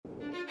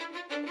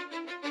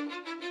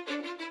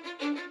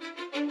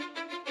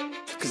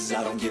'cause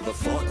I don't give a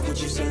fuck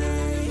what you say.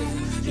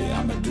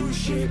 Yeah, I'ma do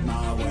shit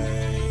my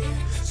way.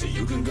 So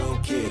you can go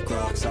kick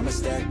rocks, I'ma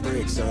stack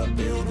bricks up,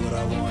 build what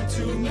I want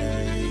to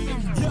make.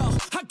 Yo,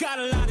 I got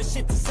a lot of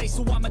shit to say,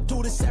 so I'ma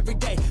do this every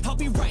day. I'll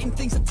be writing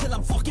things until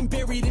I'm fucking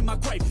buried in my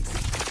grave.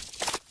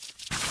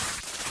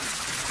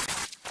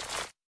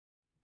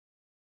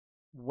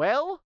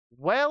 Well.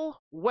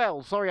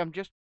 Sorry, I'm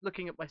just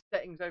looking at my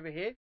settings over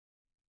here.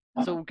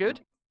 It's all good.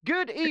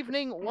 Good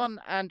evening,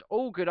 one and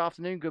all. Good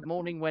afternoon, good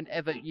morning,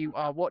 whenever you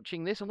are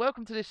watching this, and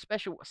welcome to this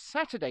special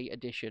Saturday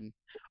edition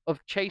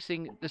of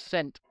Chasing the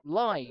Scent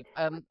Live.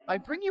 I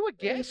bring you a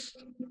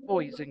guest,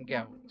 boys and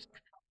girls.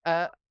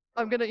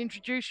 I'm going to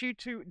introduce you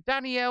to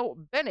Danielle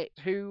Bennett,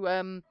 who,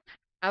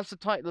 as the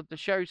title of the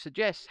show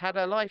suggests, had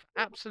her life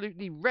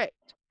absolutely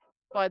wrecked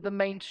by the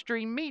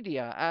mainstream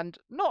media, and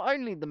not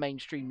only the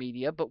mainstream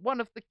media, but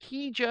one of the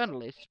key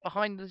journalists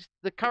behind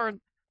the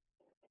current,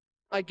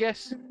 I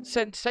guess,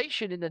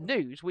 sensation in the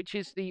news, which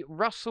is the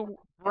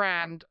Russell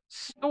Brand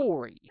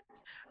story.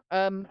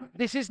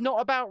 This is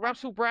not about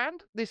Russell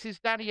Brand. This is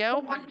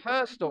Danielle and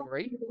her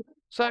story.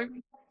 So,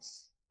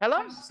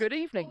 hello, good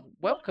evening,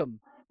 welcome.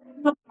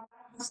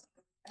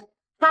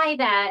 Hi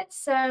there.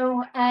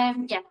 So,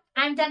 yeah,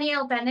 I'm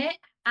Danielle Bennett.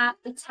 At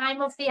the time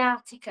of the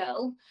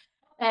article,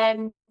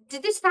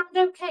 did this sound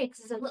okay? Because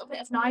there's a little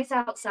bit of noise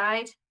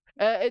outside.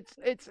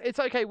 It's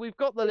okay. We've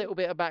got the little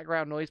bit of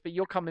background noise, but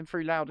you're coming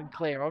through loud and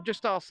clear. I'll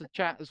just ask the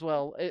chat as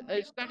well.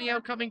 Is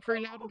Danielle coming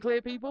through loud and clear,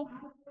 people?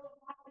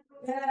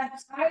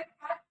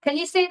 Can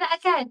you say that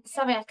again?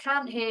 Sorry, I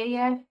can't hear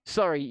you.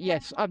 Sorry,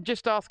 yes. I'm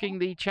just asking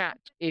the chat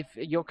if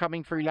you're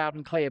coming through loud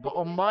and clear, but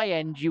on my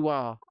end, you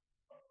are.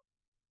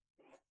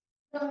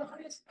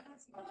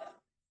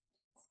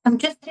 I'm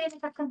just seeing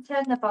if I can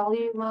turn the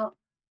volume up.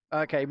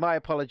 Okay, my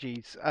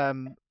apologies.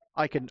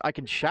 I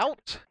can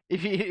shout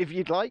if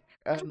you'd like.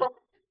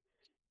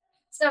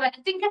 Sorry,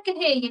 I think I can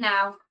hear you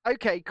now.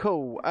 Okay,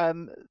 cool.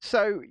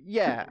 So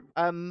yeah,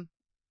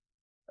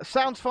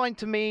 sounds fine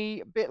to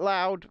me. A bit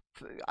loud.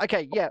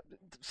 Okay, yeah,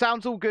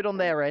 sounds all good on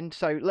their end.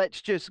 So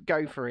let's just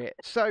go for it.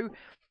 So,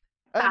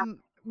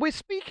 we're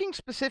speaking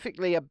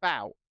specifically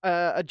about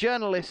a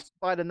journalist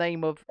by the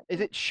name of, is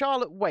it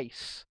Charlotte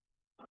Wace?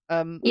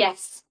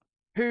 Yes.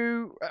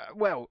 Who,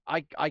 well,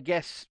 I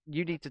guess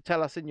you need to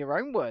tell us in your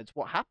own words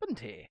what happened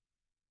here.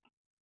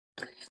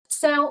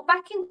 So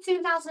back in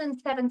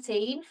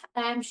 2017,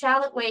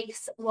 Charlotte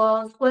Wace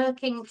was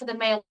working for the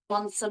Mail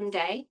on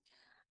Sunday.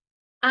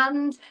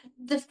 And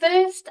the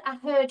first I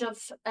heard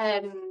of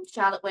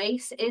Charlotte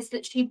Wace is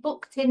that she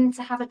booked in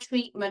to have a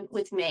treatment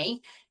with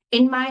me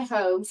in my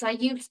home. So I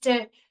used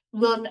to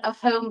run a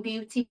home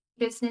beauty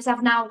business.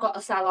 I've now got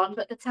a salon,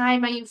 but at the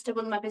time I used to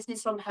run my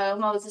business from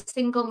home. I was a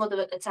single mother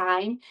at the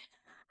time.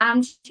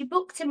 And she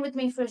booked in with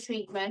me for a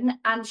treatment,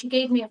 and she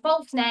gave me a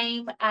false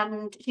name,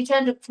 and she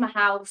turned up to my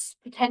house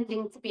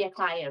pretending to be a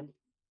client.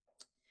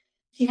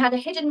 She had a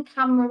hidden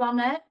camera on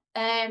her,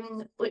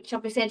 which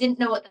obviously I didn't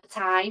know at the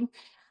time.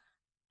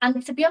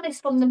 And to be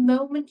honest, from the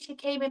moment she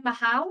came in my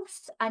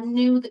house, I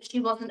knew that she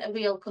wasn't a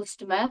real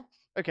customer.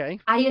 Okay.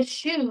 I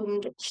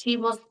assumed she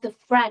was the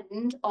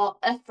friend or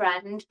a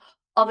friend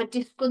of a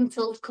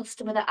disgruntled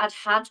customer that I'd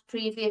had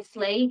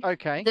previously.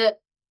 Okay.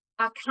 That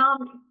I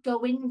can't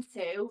go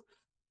into,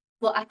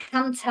 but I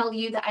can tell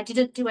you that I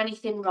didn't do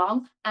anything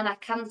wrong. And I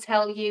can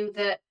tell you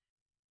that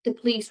the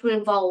police were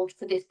involved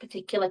for this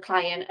particular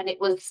client, and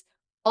it was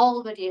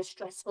already a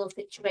stressful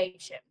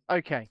situation.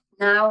 Okay.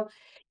 Now,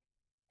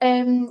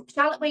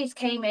 Charlotte Wace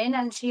came in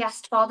and she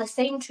asked for the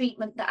same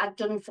treatment that I'd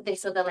done for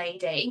this other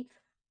lady.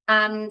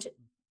 And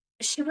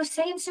she was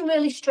saying some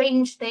really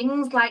strange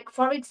things. Like,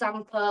 for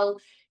example,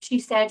 she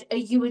said, "Are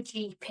you a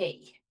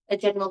GP, a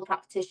general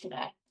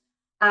practitioner?"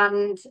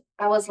 And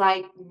I was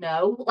like,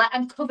 "No." Like,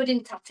 I'm covered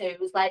in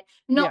tattoos. Like,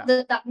 not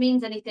that that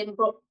means anything,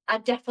 but I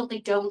definitely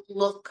don't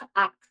look,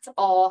 act,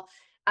 or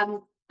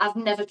I've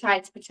never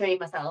tried to portray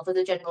myself as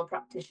a general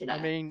practitioner. I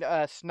mean,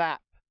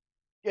 snap.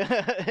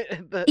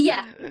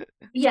 Yeah,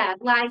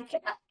 like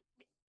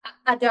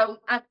I don't.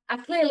 I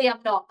clearly am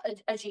not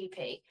a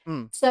GP.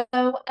 So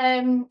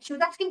she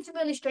was asking some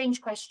really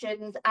strange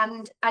questions,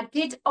 and I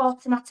did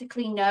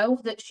automatically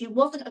know that she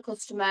wasn't a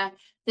customer,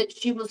 that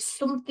she was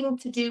something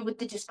to do with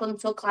the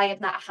disgruntled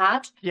client that I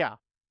had. Yeah.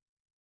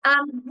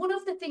 And one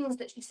of the things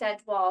that she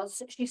said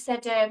was,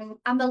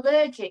 I'm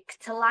allergic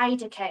to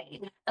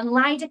lidocaine. And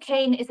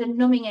lidocaine is a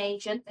numbing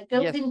agent that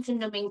goes into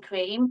numbing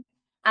cream.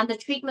 And the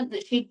treatment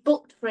that she'd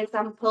booked, for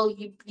example,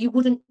 you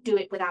wouldn't do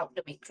it without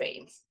numbing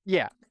cream.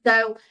 Yeah.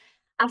 So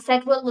I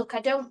said, well, look, I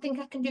don't think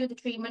I can do the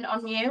treatment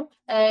on you.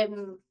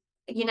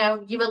 You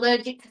know, you're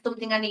allergic to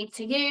something I need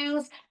to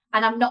use,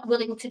 and I'm not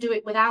willing to do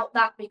it without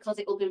that because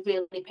it will be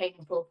really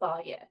painful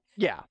for you.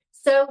 Yeah.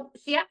 So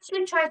she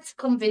actually tried to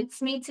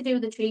convince me to do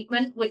the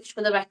treatment, which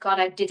for the record,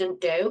 I didn't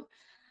do.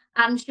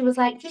 And she was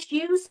like, just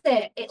use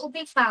it. It'll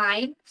be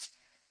fine.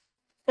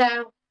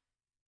 So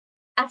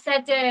I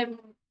said,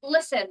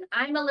 listen,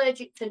 I'm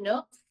allergic to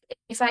nuts.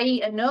 if I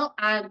eat a nut,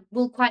 I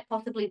will quite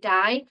possibly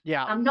die.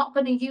 Yeah. I'm not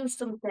going to use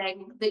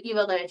something that you're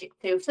allergic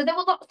to. So there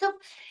were lots of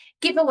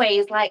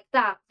giveaways like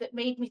that that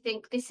made me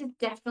think this is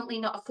definitely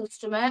not a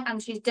customer,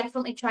 and she's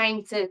definitely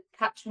trying to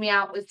catch me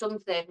out with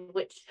something,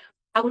 which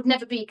I would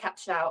never be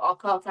catched out or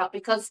caught out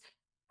because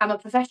I'm a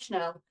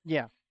professional.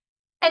 Yeah.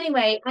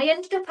 Anyway, I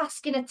ended up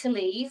asking her to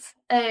leave.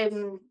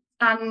 And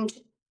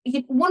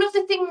one of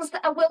the things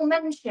that I will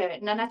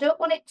mention, and I don't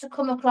want it to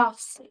come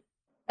across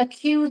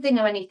accusing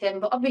or anything,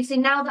 but obviously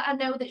now that I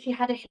know that she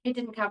had a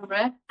hidden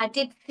camera, I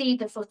did see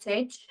the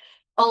footage,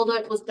 although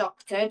it was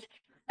doctored,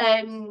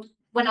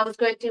 when I was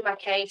going through my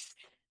case.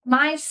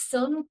 My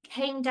son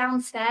came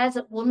downstairs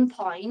at one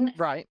point,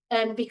 Right.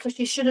 because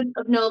she shouldn't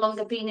have no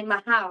longer been in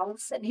my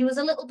house. And he was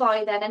a little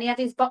boy then, and he had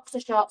his boxer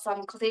shorts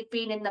on because he'd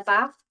been in the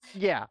bath.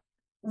 Yeah.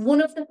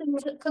 One of the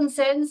things that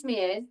concerns me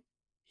is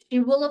she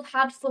will have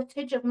had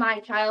footage of my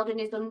child in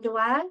his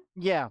underwear.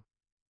 Yeah.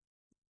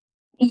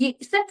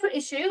 Separate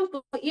issue,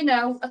 but you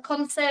know, a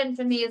concern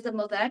for me as a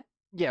mother.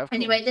 Yeah.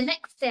 Anyway, the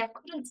next day I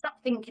couldn't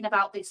stop thinking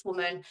about this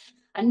woman.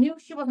 I knew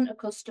she wasn't a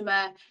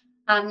customer,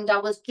 and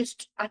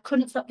I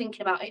couldn't stop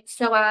thinking about it.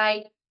 So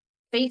I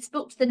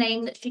Facebooked the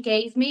name that she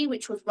gave me,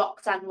 which was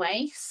Roxanne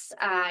Wace.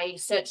 I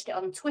searched it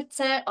on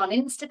Twitter, on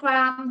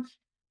Instagram,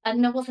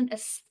 and there wasn't a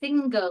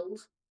single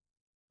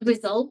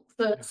result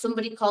for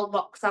somebody called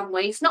Roxanne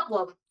Wace, not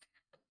one.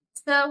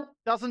 So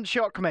doesn't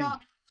shock me.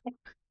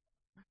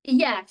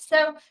 Yeah,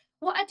 so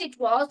what I did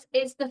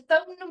is the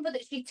phone number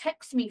that she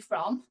texted me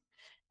from,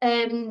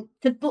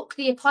 to book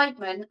the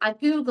appointment, I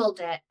Googled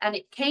it and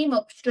it came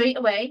up straight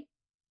away.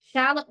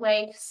 Charlotte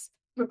Wace,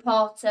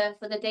 reporter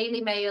for the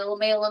Daily Mail,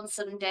 Mail on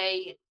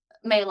Sunday,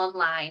 Mail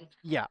Online.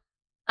 Yeah.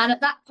 And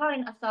at that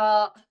point I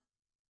thought,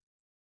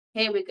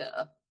 here we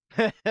go.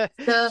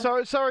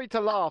 So sorry to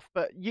laugh,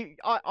 but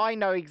I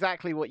know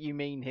exactly what you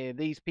mean here.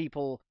 These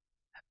people,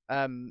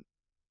 and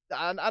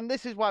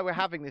this is why we're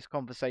having this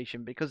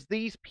conversation, because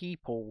these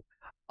people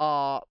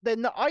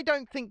I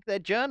don't think they're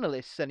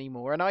journalists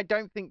anymore, and I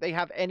don't think they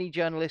have any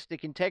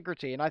journalistic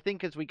integrity. And I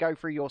think as we go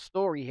through your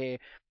story here,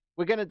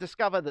 we're going to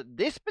discover that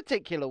this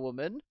particular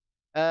woman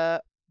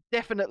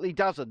definitely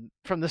doesn't,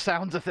 from the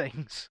sounds of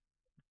things.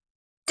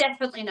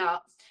 Definitely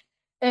not.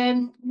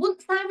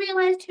 Once I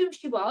realised who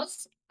she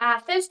was, I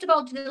first of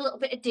all did a little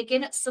bit of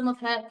digging at some of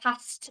her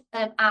past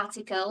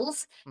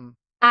articles.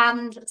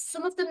 And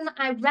some of them that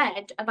I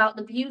read about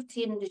the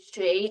beauty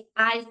industry,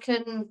 I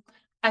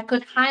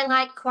could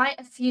highlight quite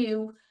a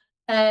few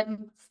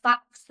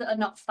facts that are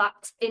not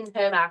facts in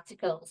her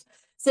articles.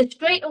 So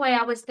straight away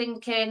I was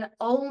thinking,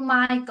 oh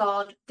my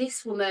God,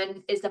 this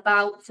woman is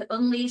about to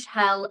unleash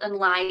hell and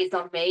lies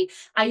on me.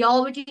 I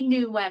already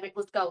knew where it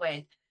was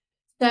going.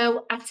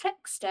 So I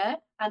texted her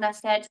and I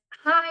said,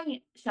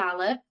 hi,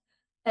 Charlotte.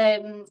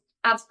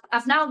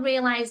 I've now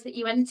realised that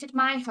you entered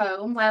my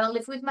home where I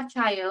live with my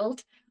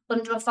child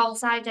under a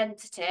false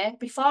identity.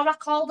 Before I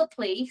call the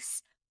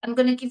police, I'm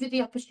going to give you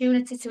the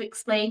opportunity to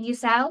explain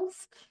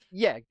yourself.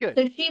 Yeah, good.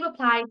 So she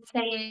replied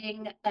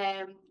saying,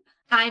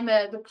 I'm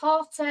a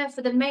reporter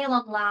for the Mail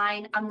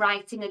Online. I'm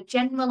writing a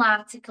general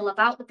article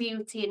about the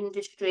beauty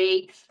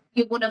industry.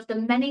 You're one of the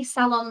many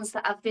salons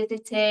that I've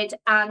visited,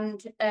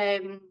 and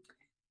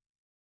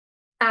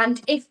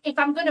if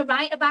I'm going to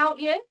write about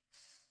you,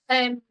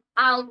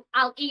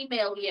 I'll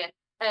email you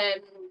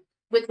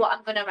with what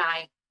I'm going to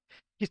write.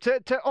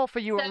 To offer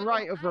you a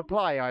right of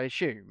reply, I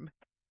assume.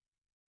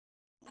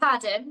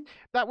 Pardon?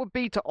 That would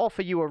be to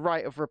offer you a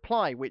right of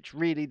reply, which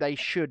really they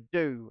should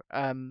do.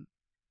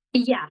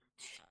 Yeah.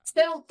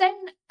 So then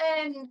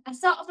I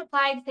sort of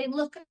replied saying,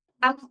 look,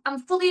 I'm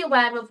fully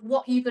aware of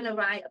what you're going to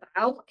write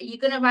about. You're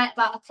going to write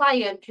about a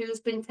client who's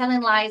been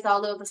telling lies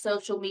all over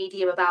social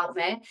media about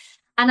me.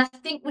 And I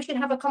think we should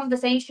have a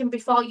conversation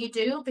before you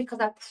do, because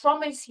I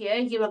promise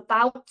you're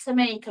about to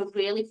make a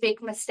really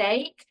big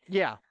mistake.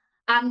 Yeah.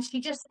 And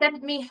she just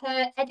sent me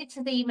her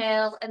editor's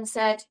email and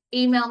said,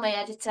 email my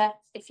editor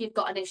if you've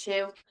got an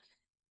issue.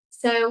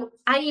 So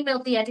I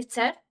emailed the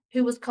editor,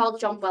 who was called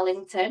John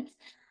Wellington.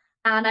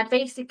 And I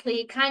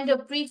basically kind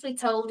of briefly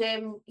told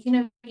him, you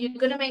know, you're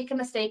going to make a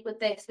mistake with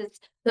this.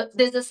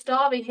 There's a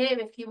story here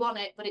if you want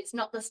it, but it's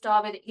not the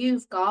story that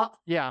you've got.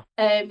 Yeah.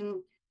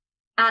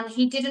 And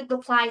he didn't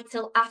reply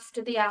till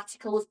after the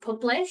article was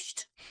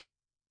published,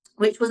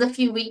 which was a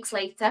few weeks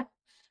later.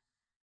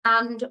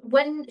 And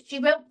when she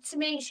wrote to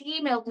me,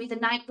 she emailed me the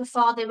night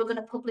before they were going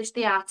to publish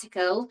the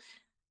article.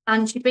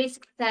 And she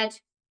basically said,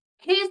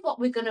 here's what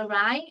we're going to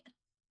write.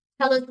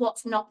 Tell us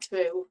what's not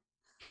true.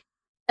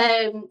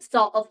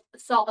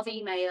 Sort of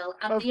email.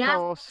 And of the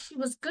article she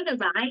was going to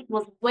write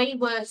was way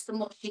worse than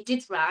what she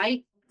did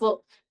write.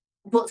 But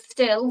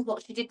still,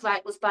 what she did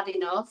write was bad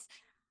enough.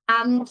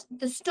 And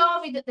the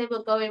story that they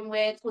were going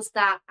with was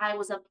that I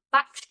was a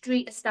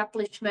backstreet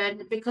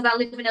establishment because I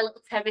live in a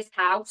little terrace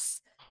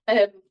house.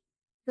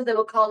 So they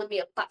were calling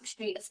me a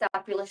backstreet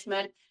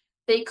establishment.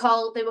 They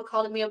were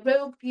calling me a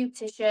rogue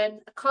beautician,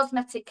 a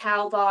cosmetic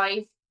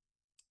cowboy.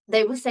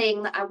 They were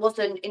saying that I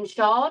wasn't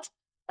insured,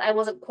 that I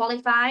wasn't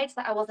qualified,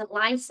 that I wasn't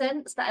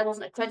licensed, that I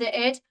wasn't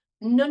accredited.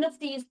 None of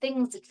these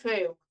things are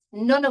true.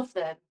 None of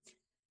them.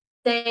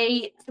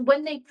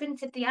 When they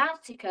printed the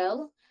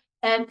article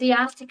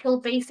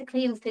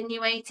basically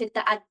insinuated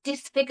that I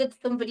disfigured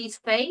somebody's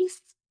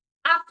face.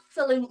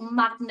 Absolute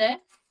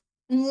madness.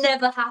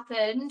 Never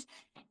happened.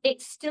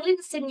 It still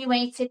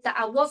insinuated that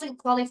I wasn't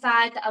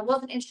qualified, that I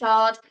wasn't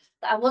insured,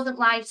 that I wasn't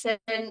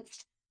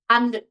licensed,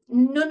 and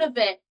none of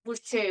it was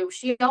true.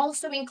 She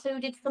also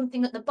included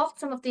something at the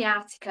bottom of the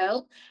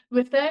article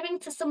referring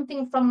to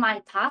something from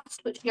my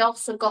past, which she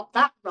also got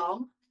that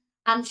wrong.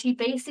 And she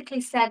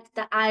basically said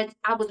that I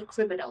was a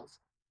criminal.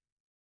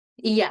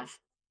 Yeah.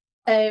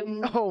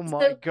 Oh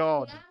my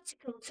God.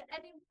 The article, to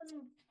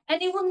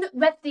anyone that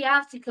read the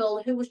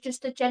article who was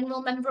just a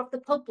general member of the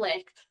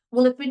public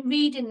will have been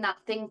reading that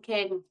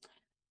thinking,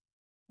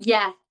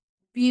 yeah,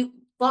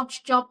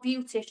 bodge job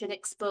beautician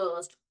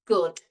exposed.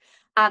 Good.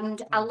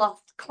 And I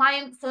lost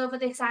clients over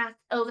this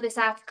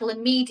article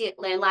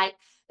immediately. Like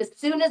as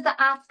soon as the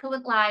article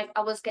went live,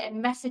 I was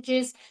getting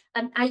messages,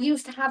 and I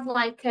used to have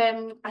like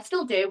I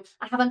still do.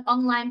 I have an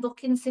online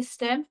booking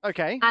system.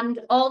 Okay. And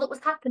all that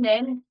was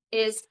happening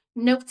is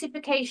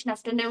notification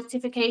after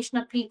notification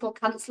of people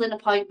cancelling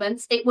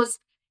appointments. It was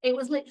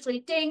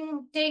literally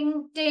ding,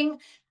 ding, ding.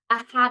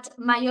 I had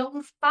my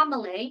own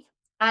family,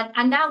 and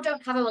I now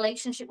don't have a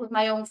relationship with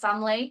my own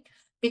family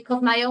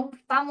because my own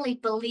family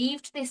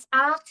believed this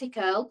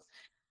article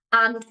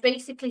and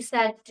basically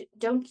said,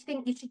 don't you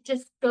think you should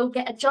just go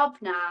get a job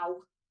now?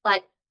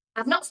 Like,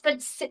 at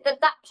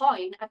that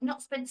point, I've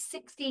not spent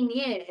 16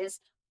 years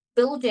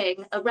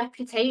building a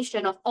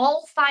reputation of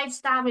all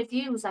 5-star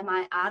reviews, I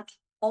might add,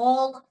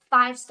 all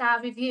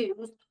 5-star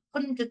reviews,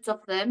 hundreds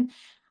of them,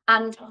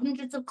 and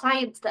hundreds of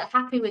clients that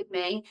are happy with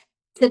me,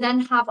 to then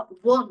have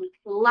one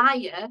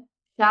liar,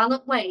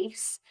 Charlotte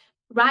Wace,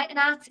 write an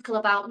article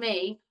about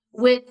me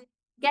with,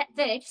 get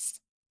this,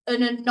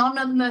 an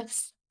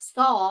anonymous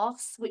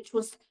source, which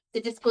was the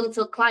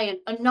disgruntled client,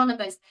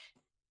 anonymous.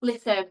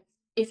 Listen,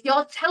 if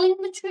you're telling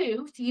the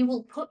truth, you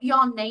will put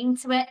your name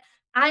to it.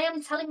 I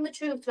am telling the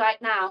truth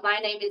right now. My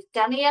name is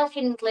Danielle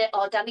Hindley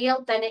or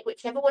Danielle Bennett,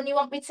 whichever one you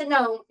want me to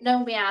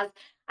know me as.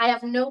 I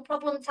have no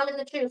problem telling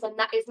the truth, and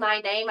that is my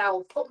name. I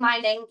will put my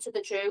name to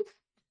the truth.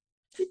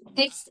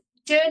 This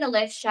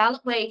journalist,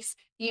 Charlotte Wace,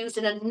 used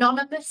an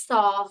anonymous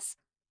source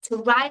to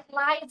write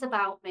lies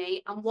about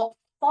me, and what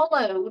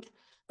followed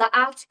that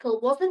article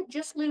wasn't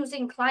just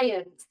losing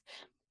clients.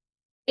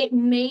 It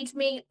made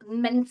me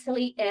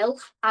mentally ill.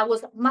 I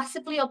was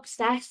massively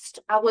obsessed.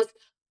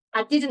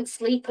 I didn't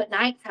sleep at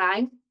night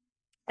time.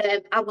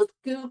 I was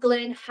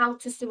Googling how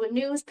to sue a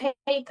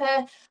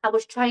newspaper. I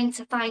was trying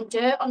to find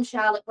dirt on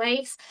Charlotte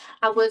Wace.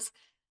 I was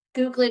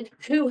Googling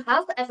who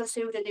has ever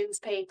sued a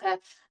newspaper.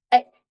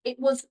 It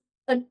was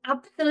an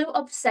absolute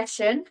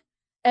obsession.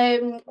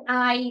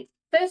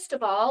 First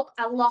of all,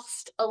 I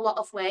lost a lot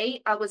of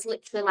weight. I was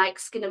literally like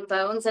skin and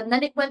bones. And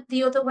then it went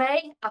the other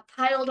way. I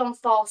piled on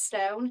 4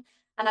 stone,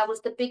 and I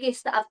was the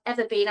biggest that I've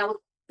ever been. I was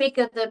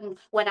bigger than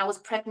when I was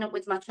pregnant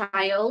with my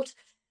child.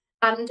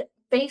 And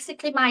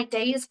basically, my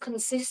days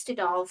consisted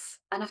of,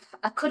 and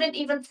I couldn't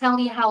even tell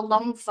you how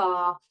long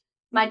for,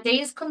 my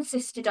days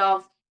consisted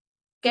of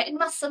getting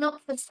my son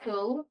up for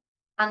school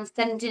and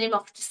sending him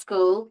off to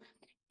school,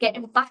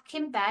 getting back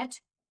in bed.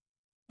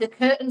 The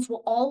curtains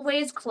were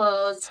always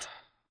closed,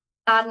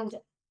 and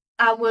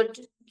I would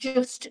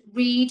just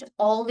read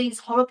all these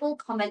horrible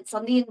comments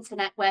on the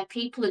internet where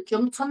people had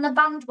jumped on the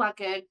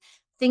bandwagon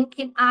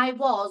thinking I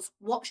was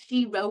what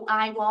she wrote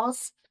I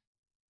was.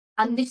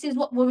 And this is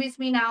what worries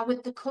me now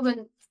with the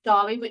current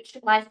story, which,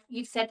 like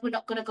you've said, we're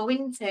not going to go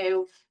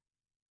into.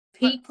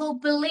 People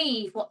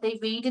believe what they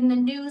read in the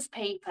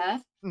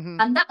newspaper,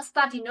 and that's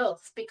bad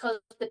enough because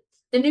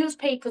the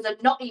newspapers are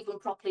not even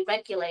properly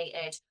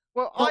regulated.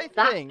 Well, But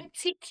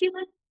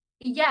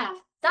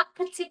that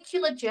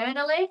particular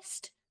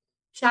journalist,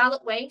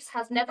 Charlotte Wace,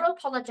 has never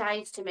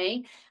apologised to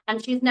me,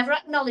 and she's never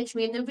acknowledged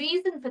me. And the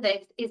reason for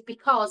this is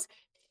because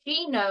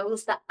she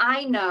knows that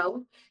I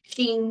know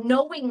she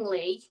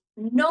knowingly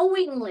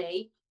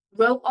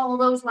wrote all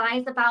those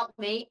lies about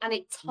me, and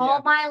it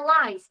tore my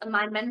life and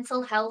my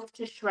mental health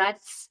to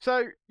shreds.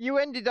 So you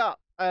ended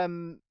up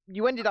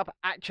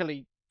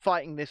actually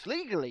fighting this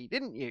legally,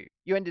 didn't you?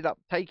 You ended up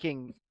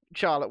taking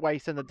Charlotte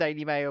Wace and the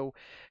Daily Mail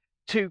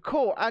to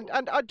court, and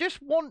I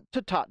just want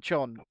to touch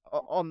on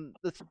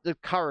the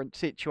current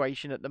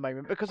situation at the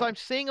moment, because I'm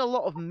seeing a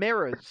lot of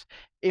mirrors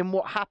in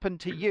what happened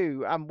to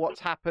you and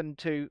what's happened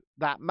to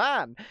that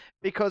man,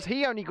 because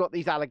he only got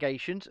these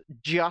allegations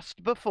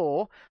just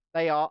before.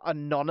 They are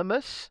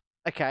anonymous.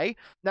 Okay,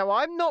 now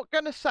I'm not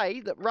going to say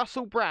that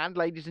Russell Brand,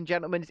 ladies and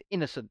gentlemen, is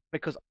innocent,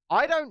 because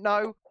I don't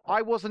know.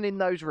 I wasn't in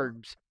those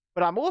rooms,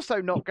 but I'm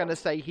also not going to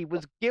say he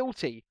was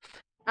guilty.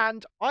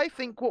 And I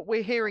think what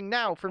we're hearing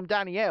now from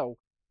Danielle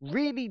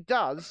really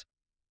does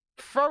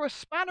throw a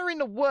spanner in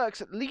the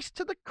works, at least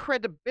to the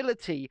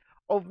credibility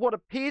of what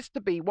appears to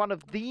be one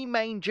of the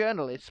main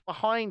journalists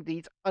behind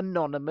these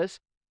anonymous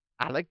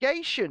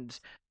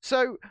allegations.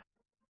 So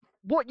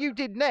what you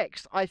did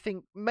next, I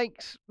think,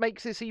 makes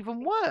this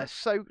even worse.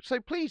 So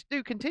please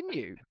do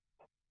continue.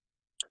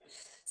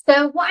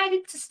 So what I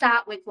did to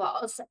start with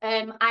was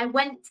I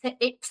went to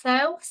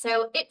IPSO.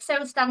 So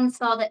IPSO stands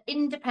for the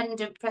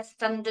Independent Press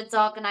Standards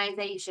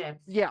Organisation.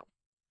 Yeah.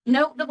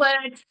 Note the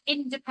word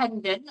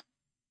independent,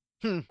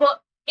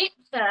 but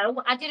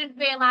IPSO, I didn't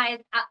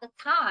realise at the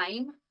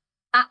time,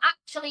 are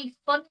actually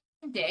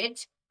funded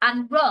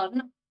and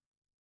run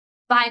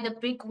by the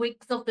big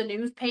wigs of the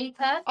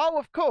newspaper, Oh,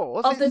 of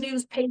course. of the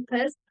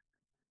newspapers.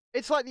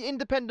 It's like the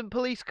Independent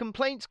Police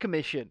Complaints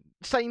Commission.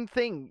 Same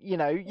thing, you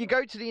know. You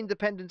go to the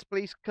Independent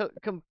Police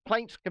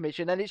Complaints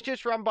Commission, and it's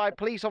just run by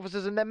police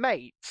officers and their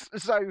mates.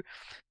 So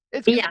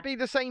it's going to Yeah. be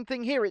the same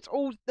thing here. It's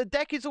all the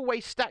deck is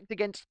always stacked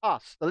against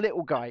us, the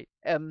little guy.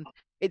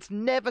 It's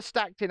never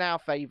stacked in our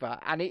favour,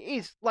 and it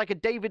is like a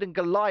David and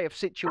Goliath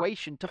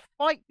situation to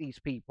fight these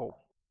people.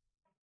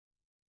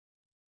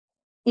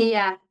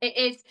 Yeah, it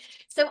is.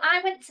 So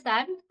I went to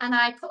them and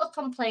I put a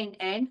complaint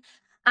in,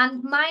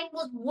 and mine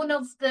was one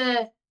of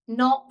the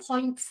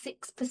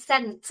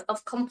 0.6%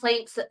 of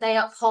complaints that they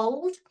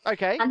uphold.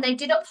 Okay. And they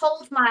did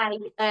uphold my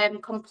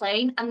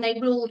complaint, and they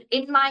ruled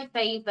in my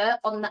favour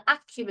on the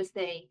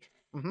accuracy.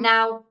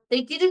 Now,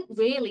 they didn't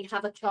really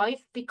have a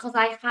choice because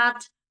I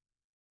had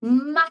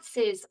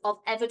masses of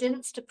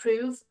evidence to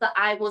prove that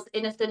I was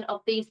innocent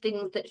of these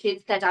things that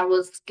she'd said I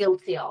was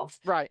guilty of.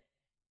 Right.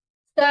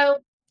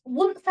 So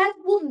once I'd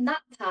won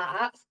that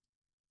part,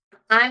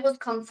 I was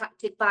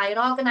contacted by an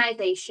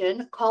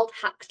organisation called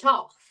Hacked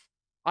Off.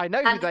 I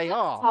know who they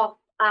are.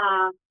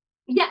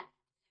 Yeah.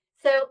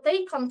 So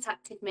they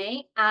contacted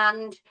me,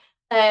 and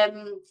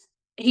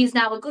he's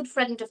now a good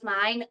friend of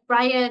mine.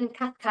 Brian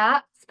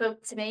Cathcart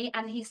spoke to me,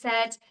 and he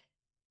said,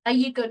 "Are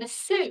you going to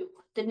sue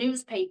the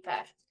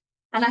newspaper?"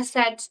 And I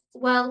said,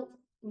 "Well,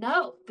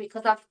 no,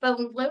 because I've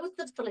phoned loads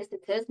of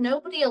solicitors.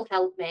 Nobody will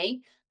help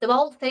me. They're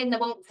all saying they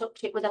won't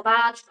touch it with a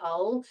barge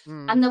pole.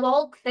 And they're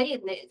all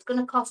saying that it's going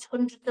to cost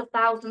hundreds of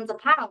thousands of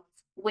pounds,"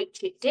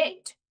 which it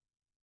did.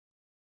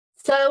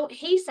 So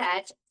he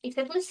said,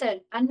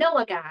 "Listen, I know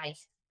a guy.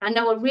 I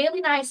know a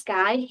really nice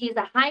guy. He's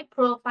a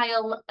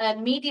high-profile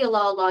media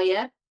law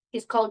lawyer.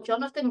 He's called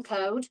Jonathan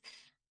Code.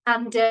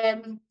 And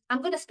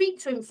I'm going to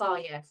speak to him for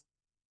you."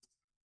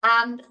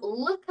 And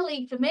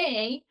luckily for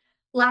me,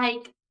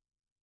 like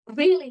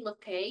really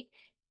lucky,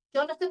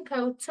 Jonathan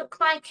Code took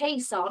my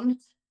case on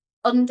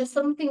under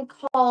something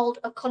called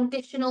a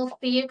conditional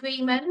fee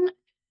agreement,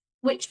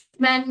 which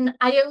meant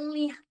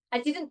I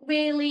didn't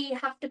really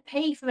have to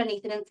pay for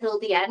anything until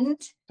the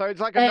end. So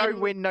it's like a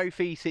no-win,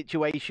 no-fee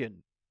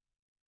situation.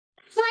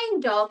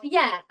 Kind of,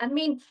 yeah. I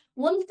mean,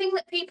 one thing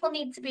that people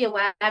need to be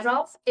aware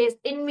of is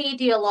in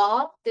media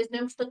law, there's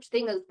no such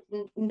thing as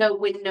no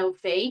win, no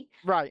fee.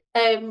 Right.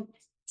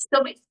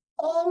 So it's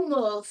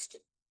almost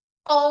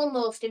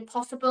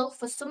impossible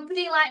for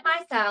somebody like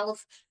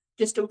myself,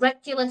 just a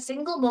regular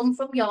single mum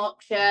from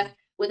Yorkshire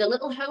with a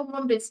little home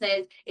run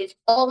business. It's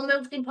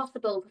almost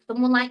impossible for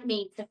someone like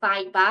me to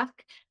fight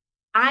back.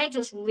 I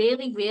just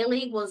really,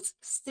 really was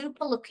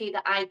super lucky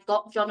that I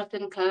got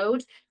Jonathan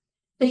Code.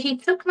 So he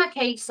took my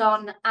case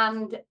on,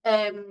 and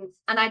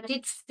I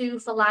did sue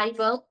for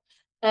libel,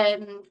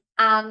 and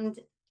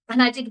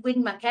I did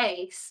win my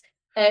case.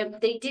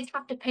 They did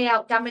have to pay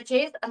out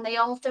damages, and they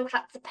also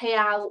had to pay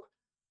out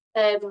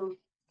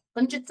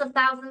hundreds of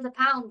thousands of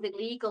pounds in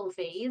legal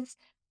fees.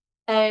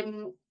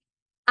 And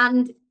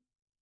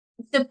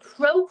the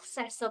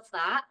process of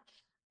that,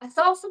 I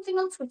saw something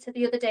on Twitter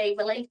the other day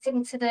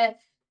relating to the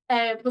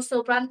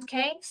Russell Brand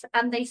case,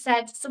 and they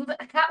said,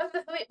 I can't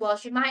remember who it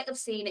was, you might have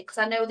seen it because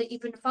I know that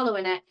you've been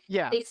following it.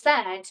 Yeah. They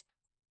said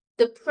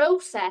the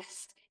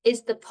process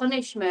is the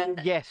punishment.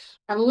 Yes.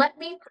 And let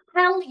me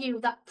tell you,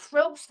 that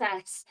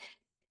process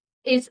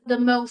is the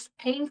most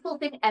painful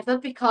thing ever,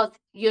 because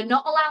you're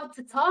not allowed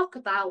to talk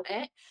about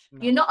it.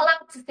 No. You're not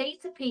allowed to say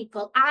to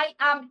people, "I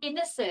am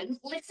innocent,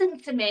 listen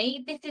to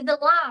me, this is a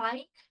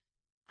lie."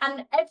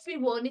 And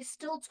everyone is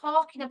still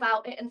talking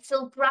about it and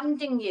still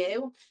branding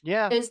you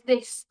as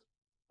this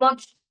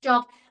bodged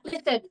job.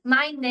 Listen,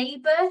 my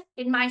neighbour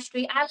in my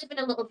street, I live in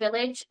a little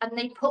village, and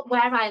they put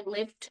where I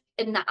lived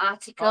in the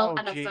article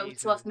and a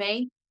photo of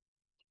me.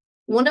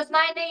 One of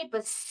my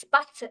neighbours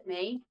spat at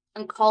me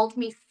and called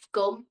me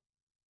scum.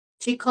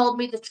 She called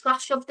me the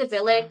trash of the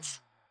village.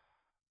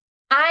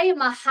 I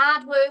am a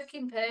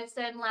hard-working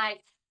person.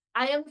 Like,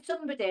 I am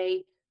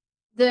somebody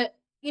that,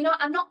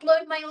 I'm not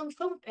blowing my own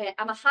trumpet.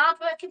 I'm a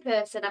hard-working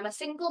person. I'm a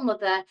single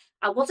mother.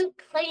 I wasn't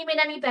claiming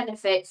any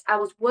benefits. I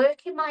was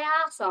working my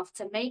ass off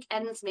to make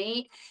ends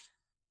meet.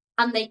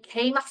 And they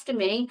came after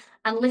me.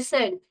 And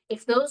listen,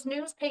 if those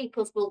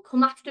newspapers will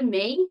come after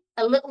me,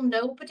 a little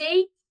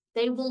nobody,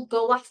 they will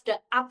go after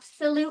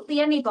absolutely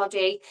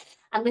anybody.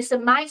 And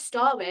listen, my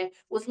story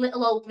was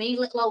little old me,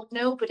 little old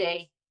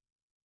nobody.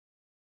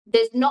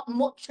 There's not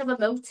much of a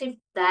motive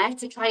there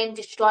to try and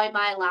destroy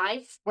my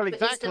life. Well,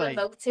 exactly. But there's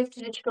a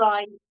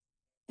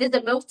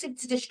motive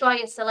to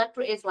destroy a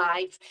celebrity's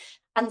life.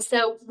 And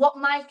so what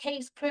my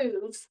case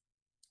proves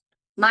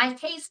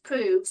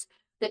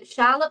that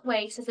Charlotte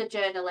Wace, as a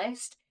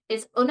journalist,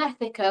 is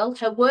unethical.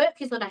 Her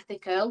work is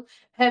unethical.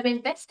 Her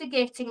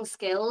investigating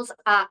skills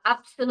are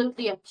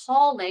absolutely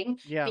appalling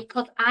Yeah.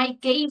 because I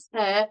gave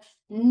her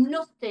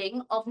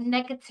nothing of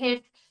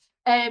negative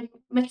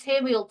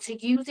material to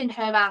use in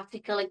her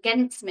article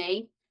against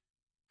me.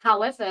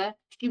 However,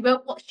 she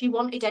wrote what she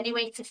wanted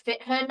anyway to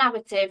fit her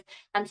narrative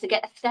and to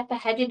get a step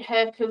ahead in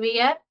her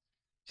career.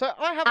 So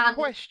I have a And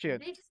question.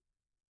 this,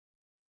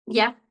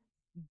 yeah,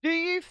 Do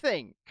you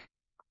think,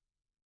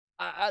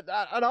 and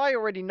I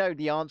already know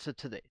the answer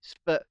to this,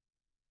 but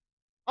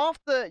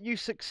after you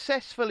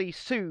successfully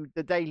sued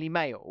the Daily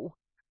Mail,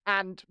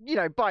 and,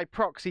 by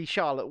proxy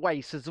Charlotte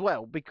Wace as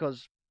well,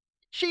 because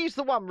she's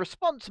the one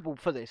responsible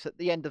for this at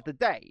the end of the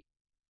day,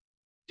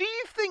 do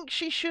you think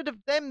she should have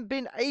then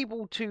been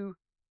able to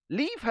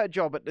leave her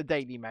job at the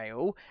Daily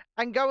Mail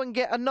and go and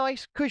get a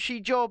nice cushy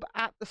job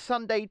at the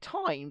Sunday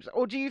Times?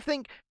 Or do you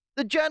think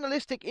the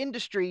journalistic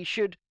industry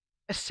should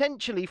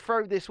essentially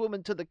throw this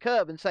woman to the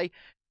curb and say,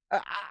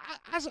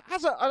 as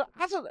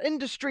an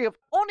industry of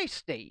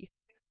honesty,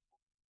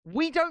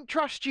 we don't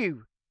trust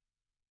you?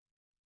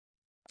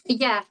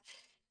 yeah.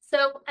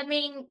 So, I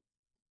mean,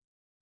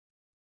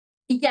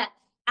 yeah,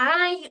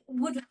 I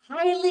would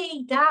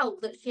highly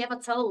doubt that she ever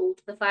told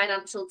the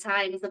Financial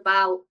Times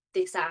about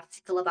this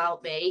article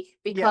about me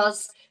Yeah,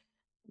 because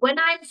when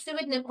I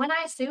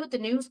sued the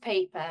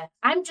newspaper,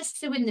 I'm just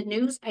suing the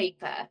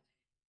newspaper.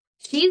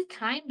 She's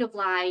kind of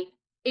like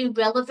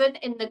irrelevant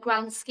in the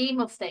grand scheme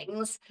of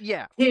things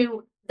yeah.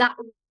 to that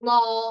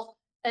law,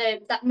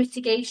 that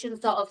mitigation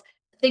sort of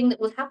thing that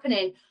was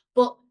happening.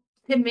 But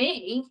to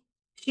me,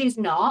 she's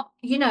not.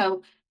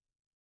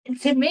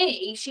 To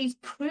me, she's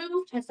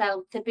proved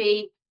herself to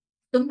be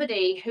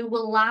somebody who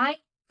will lie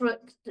for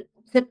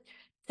to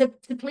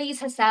to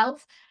please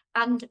herself.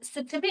 And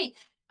so to me,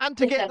 And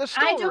to get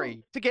listen, the I don't.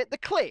 story, to get the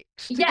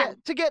clicks, to Yeah,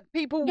 get yeah,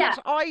 people's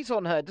eyes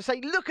on her, to say,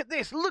 look at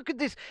this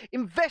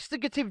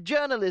investigative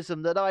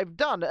journalism that I've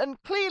done.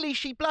 And clearly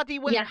she bloody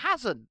well yeah.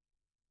 hasn't.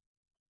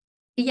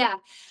 Yeah.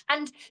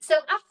 And so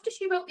after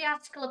she wrote the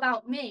article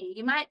about me,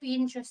 you might be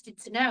interested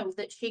to know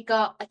that she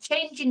got a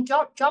change in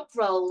job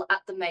role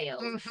at the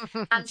Mail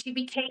and she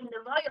became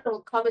the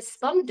royal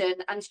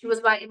correspondent and she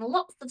was writing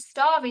lots of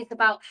stories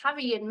about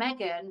Harry and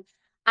Meghan.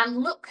 And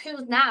look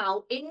who's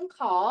now in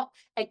court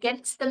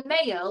against the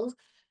Mail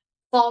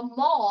for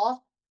more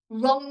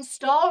wrong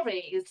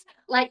stories.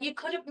 Like you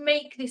couldn't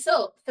make this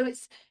up. So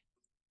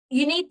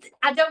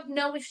I don't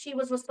know if she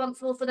was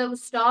responsible for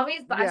those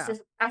stories, but Yeah.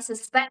 I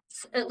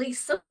suspect at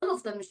least some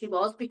of them she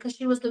was because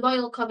she was the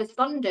royal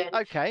correspondent.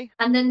 Okay.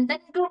 And then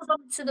goes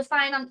on to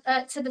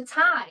to the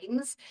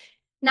Times.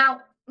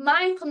 Now,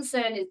 my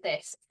concern is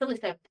this. So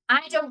listen,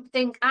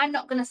 I'm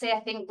not going to say I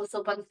think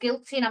Whistleburne's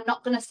guilty, and I'm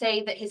not going to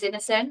say that he's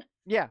innocent.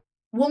 Yeah.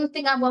 One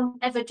thing I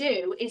won't ever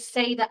do is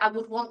say that I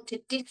would want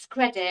to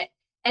discredit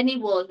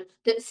anyone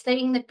that's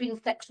saying they've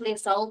been sexually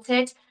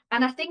assaulted.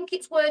 And I think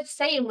it's worth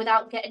saying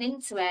without getting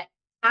into it.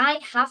 I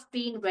have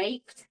been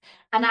raped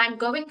and I'm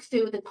going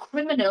through the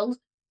criminal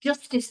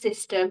justice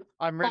system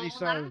I'm for really that.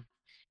 sorry.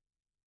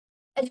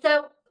 And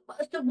so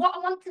what I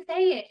want to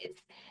say is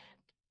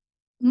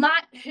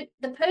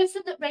the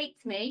person that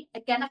raped me,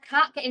 again, I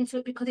can't get into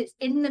it because it's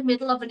in the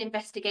middle of an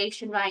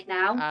investigation right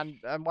now,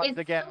 And once is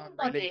again,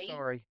 I'm really somebody.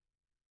 sorry.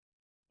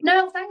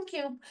 No, thank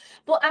you.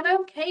 But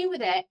I'm okay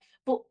with it.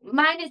 But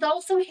mine is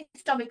also a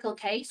historical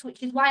case,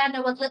 which is why I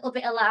know a little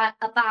bit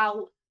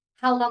about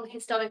how long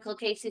historical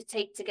cases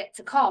take to get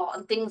to court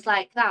and things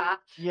like that.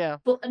 Yeah.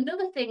 But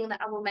another thing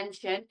that I will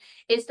mention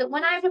is that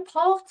when I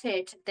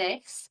reported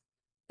this,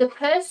 the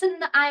person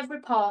that I've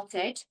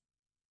reported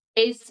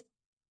is,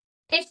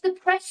 if the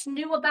press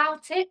knew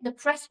about it, the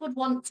press would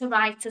want to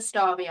write a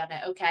story on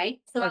it,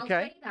 okay? So I'll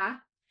Okay. say that.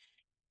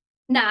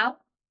 Now,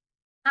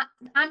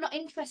 I'm not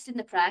interested in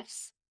the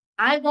press.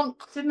 I want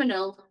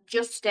criminal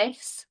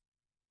justice.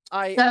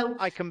 I So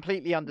I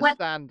completely when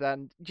understand.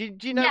 And do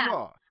you know yeah,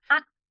 what? I,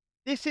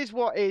 This is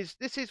what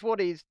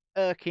is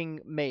irking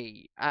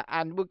me.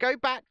 And we'll go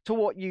back to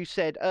what you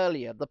said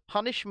earlier. The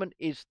punishment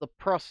is the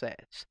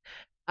process.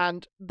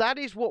 And that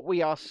is what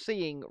we are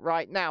seeing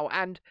right now.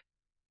 And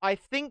I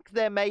think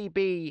there may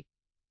be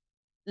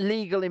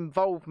legal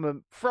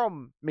involvement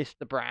from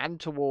Mr. Brand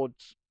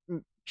towards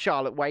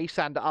Charlotte Wace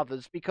and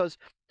others, because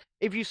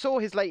if you saw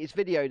his latest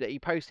video that he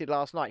posted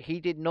last night,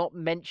 he did not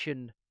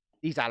mention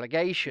these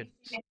allegations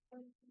yeah,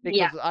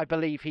 because I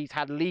believe he's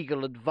had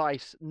legal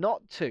advice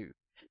not to.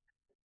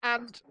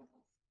 And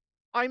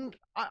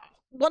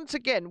once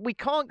again, we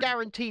can't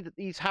guarantee that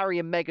these Harry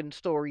and Meghan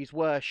stories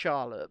were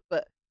Charlotte,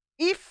 but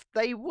if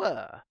they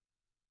were,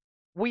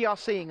 we are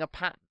seeing a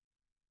pattern.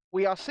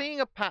 We are seeing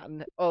a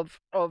pattern of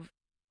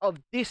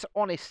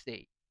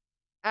dishonesty.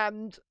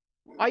 And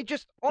I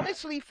just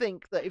honestly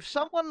think that if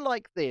someone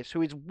like this,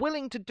 who is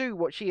willing to do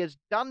what she has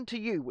done to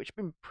you, which has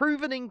been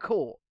proven in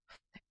court,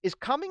 is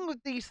coming with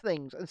these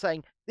things and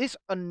saying, this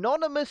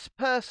anonymous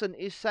person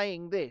is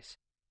saying this,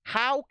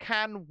 how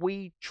can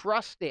we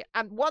trust it?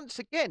 And once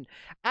again,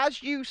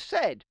 as you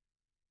said,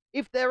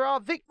 if there are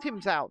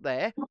victims out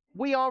there,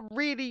 we are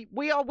with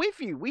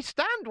you. We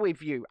stand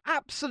with you.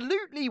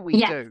 Absolutely, we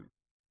Yeah. do.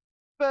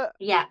 But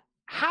Yeah.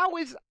 how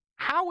is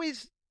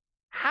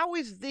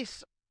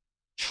this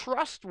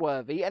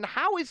trustworthy, and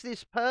how is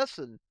this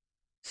person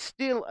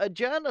still a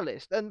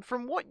journalist? And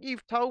from what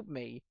you've told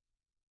me,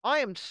 I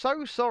am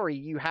so sorry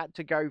you had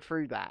to go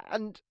through that.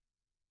 And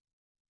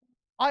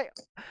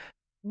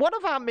one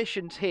of our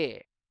missions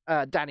here,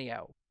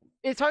 Danielle,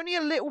 it's only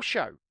a little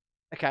show,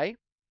 okay?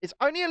 It's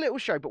only a little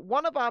show, but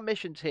one of our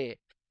missions here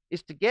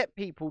is to get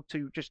people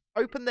to just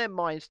open their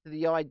minds to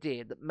the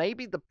idea that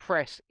maybe the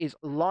press is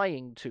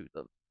lying to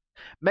them.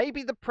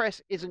 Maybe the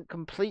press isn't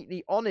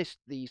completely honest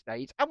these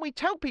days. And we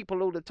tell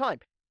people all the time,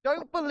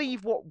 don't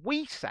believe what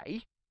we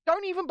say.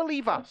 Don't even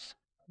believe us.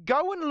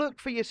 Go and look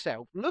for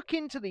yourself. Look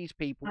into these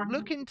people.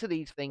 Look into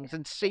these things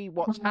and see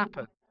what's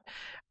happened.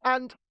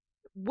 And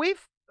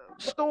with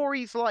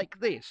stories like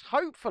this,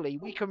 hopefully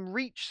we can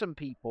reach some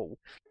people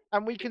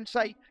and we can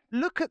say,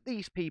 look at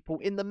these people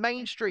in the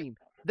mainstream.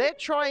 They're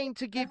trying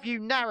to give you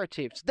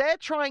narratives. They're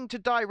trying to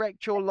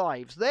direct your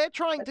lives. They're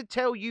trying to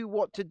tell you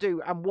what to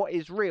do and what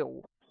is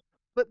real.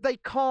 But they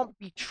can't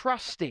be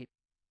trusted.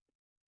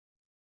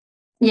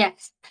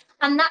 Yes.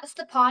 And that's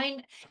the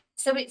point.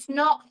 So it's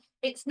not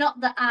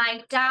that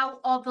I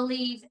doubt or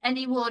believe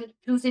anyone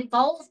who's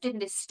involved in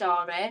this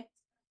story,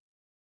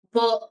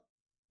 but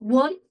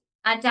one,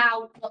 I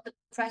doubt what the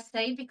press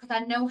say because I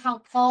know how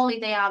poorly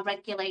they are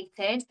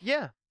regulated.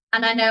 Yeah.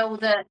 And I know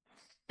that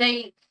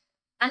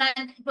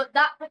but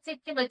that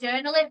particular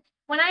journalist,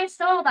 when I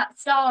saw that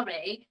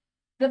story,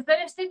 the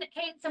first thing that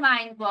came to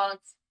mind was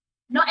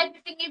not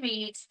everything you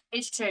read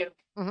is true.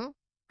 Mm-hmm.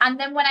 And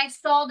then when I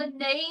saw the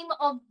name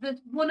of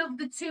one of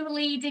the two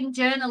leading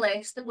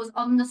journalists that was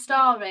on the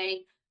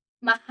story,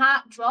 my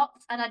heart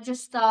dropped and I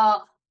just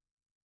thought,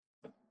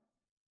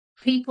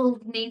 people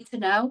need to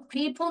know.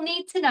 People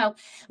need to know.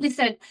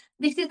 Listen,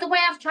 this is the way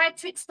I've tried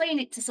to explain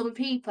it to some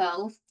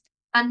people.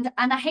 And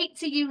I hate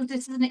to use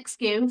this as an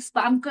excuse,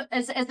 but I'm good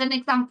as an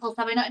example,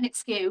 sorry, not an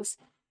excuse.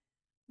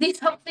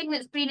 This whole thing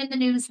that's been in the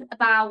news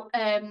about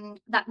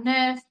that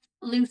nurse,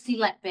 Lucy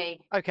Letby.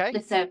 Okay.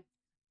 Listen,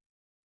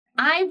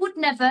 I would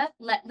never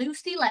let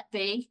Lucy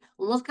Letby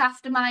look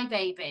after my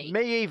baby.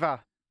 Me either.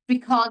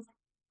 Because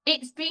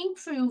it's been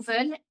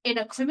proven in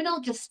a criminal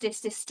justice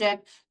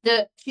system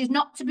that she's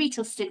not to be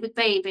trusted with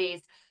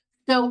babies.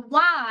 So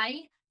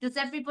why does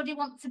everybody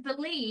want to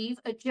believe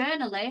a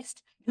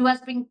journalist who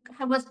has been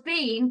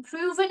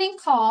proven in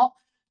court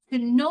to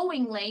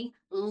knowingly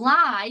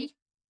lie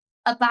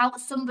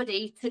about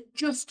somebody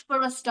just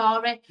for a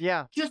story?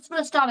 Yeah. Just for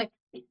a story.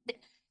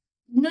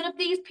 None of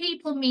these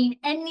people mean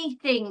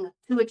anything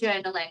to a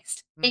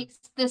journalist. It's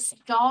the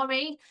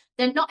story.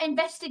 They're not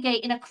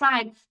investigating a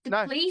crime. The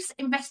police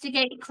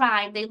investigate a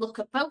crime. They look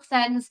at both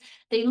ends.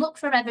 They look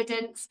for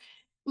evidence.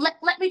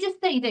 Let me just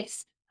say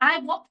this. I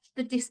watched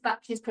the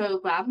Dispatches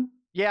programme.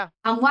 Yeah.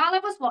 And while I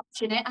was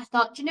watching it, I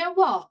thought, you know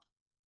what?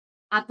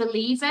 I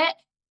believe it,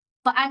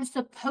 but I'm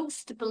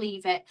supposed to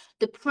believe it.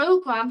 The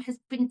programme has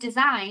been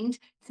designed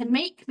to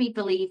make me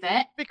believe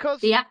it. Because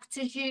the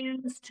actors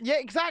used. Yeah,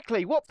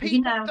 exactly. What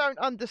people don't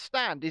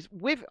understand is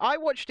I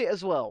watched it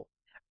as well,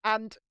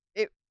 and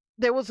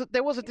there was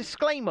a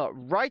disclaimer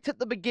right at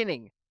the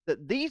beginning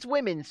that these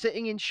women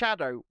sitting in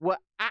shadow were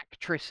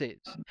actresses.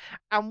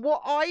 And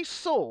what I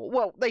saw,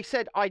 well, they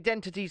said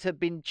identities have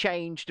been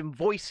changed and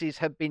voices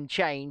have been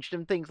changed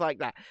and things like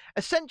that.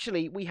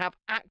 Essentially, we have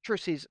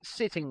actresses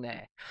sitting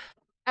there.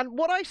 And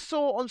what I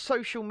saw on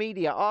social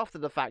media after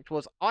the fact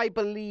was, I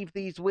believe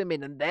these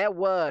women and their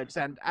words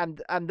and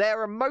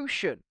their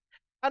emotion.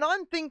 And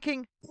I'm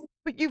thinking,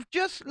 but you've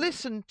just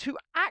listened to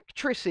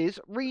actresses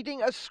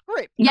reading a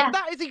script. Yeah. And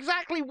that is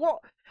exactly what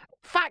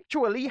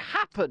factually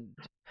happened.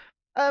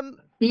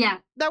 Yeah.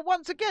 Now,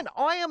 once again,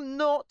 I am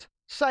not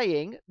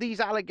saying these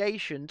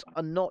allegations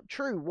are not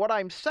true. What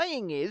I'm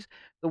saying is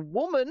the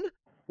woman,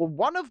 or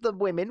one of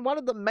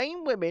the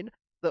main women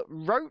that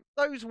wrote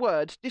those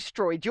words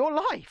destroyed your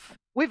life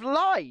with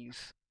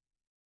lies.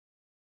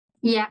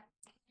 Yeah.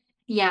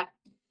 Yeah.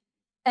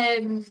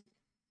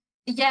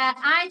 Yeah,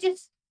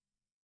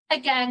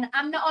 again,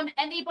 I'm not on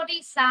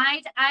anybody's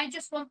side. I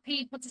just want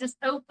people to just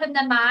open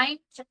their mind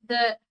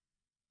that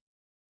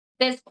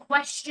there's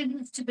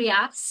questions to be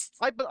asked.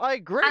 I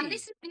agree. And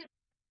this is,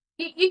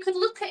 you could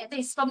look at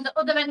this from the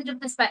other end of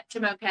the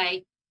spectrum,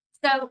 okay?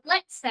 So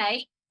let's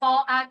say, for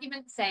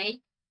argument's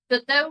sake,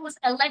 that those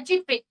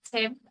alleged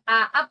victims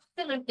are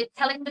absolutely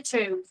telling the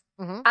truth,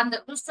 and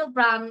that Russell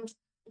Brand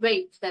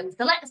raped them.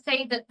 So let's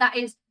say that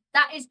is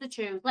the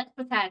truth. Let's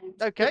pretend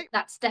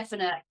that's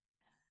definite.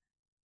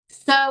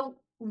 So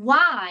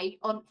why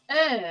on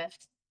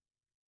earth?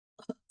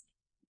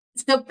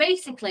 So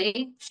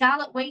basically,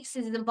 Charlotte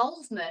Wace's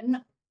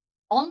involvement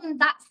on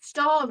that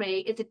story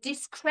is a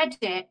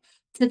discredit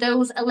to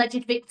those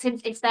alleged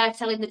victims if they're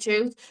telling the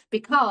truth,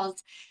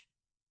 because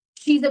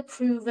she's a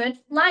proven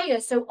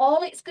liar. So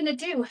all it's going to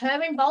do,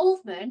 her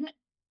involvement,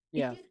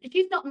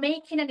 she's not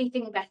making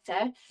anything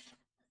better.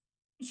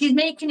 she's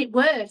making it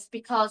worse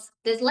because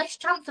there's less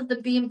chance of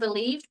them being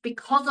believed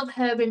because of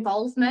her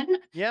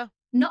involvement. Yeah.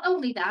 Not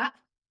only that,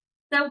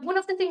 so one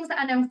of the things that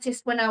I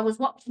noticed when I was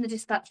watching the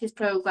Dispatches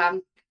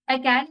programme,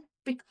 again,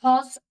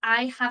 because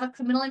I have a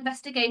criminal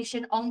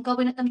investigation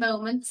ongoing at the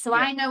moment, so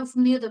Yeah. I know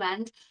from the other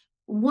end,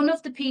 one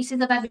of the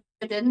pieces of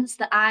evidence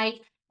that I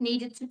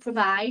needed to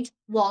provide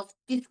was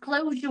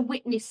disclosure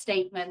witness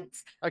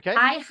statements. Okay.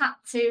 I had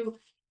to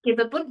give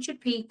a bunch of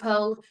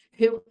people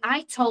who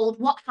I told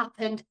what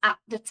happened at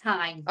the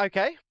time.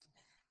 Okay.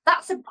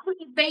 That's a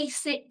pretty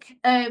basic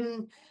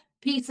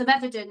piece of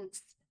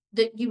evidence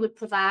that you would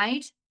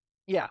provide.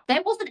 Yeah.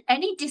 There wasn't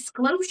any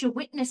disclosure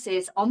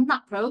witnesses on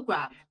that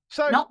programme.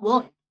 So Not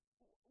one.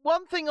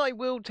 one thing I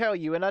will tell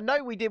you, and I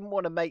know we didn't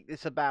want to make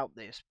this about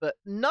this, but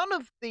none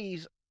of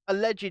these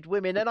alleged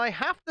women, and I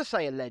have to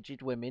say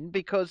alleged women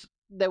because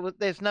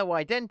there's no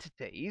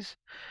identities.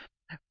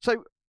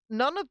 So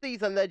none of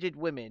these alleged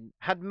women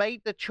had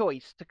made the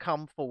choice to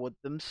come forward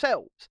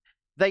themselves.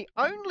 They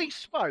only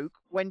spoke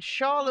when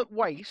Charlotte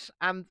Wace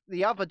and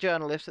the other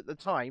journalists at the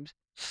Times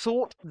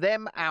sought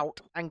them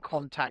out and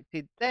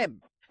contacted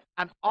them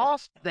and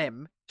asked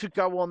them to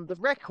go on the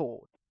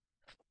record.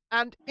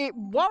 And it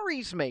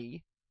worries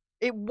me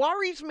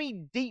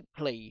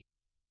deeply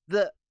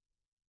that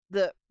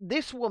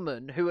this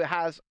woman who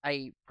has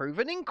a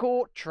proven in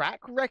court track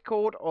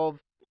record of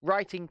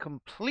writing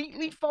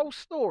completely false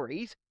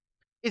stories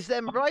is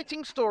then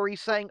writing stories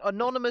saying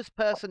anonymous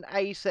person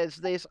A says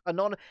this,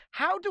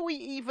 how do we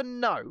even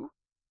know?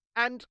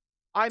 And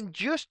I'm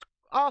just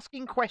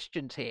asking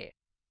questions here,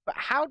 but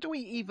how do we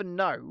even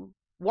know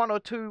one or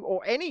two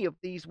or any of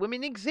these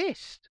women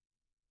exist?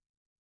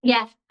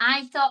 Yeah,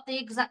 I thought the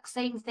exact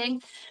same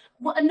thing.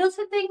 But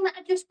another thing that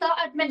I just thought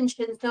I'd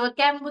mention, so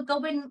again, we're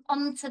going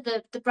on to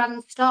the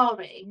brand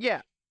story.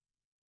 Yeah.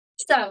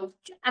 So,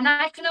 and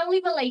I can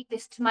only relate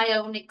this to my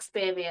own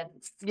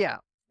experience. Yeah.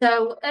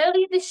 So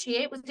earlier this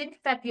year, it was in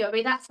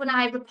February, that's when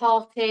I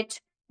reported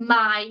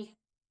my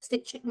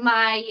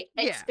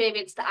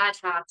experience that I'd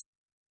had.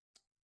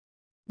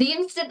 The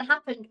incident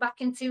happened back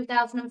in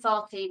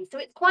 2014, so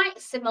it's quite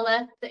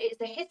similar, that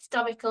it's a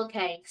historical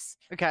case.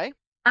 Okay.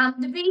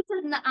 And the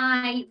reason that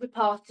I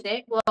reported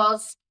it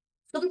was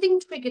something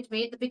triggered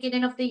me at the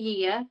beginning of the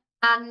year,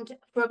 and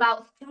for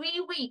about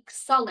 3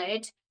 weeks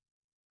solid,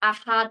 I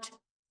had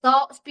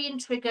thoughts being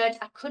triggered.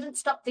 I couldn't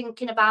stop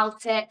thinking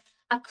about it.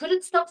 I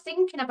couldn't stop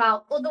thinking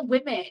about other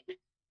women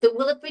that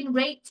will have been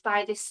raped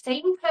by this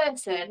same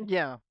person.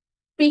 Yeah.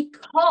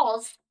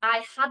 Because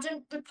I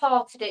hadn't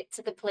reported it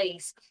to the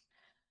police.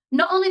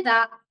 Not only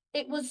that,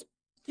 it was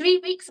 3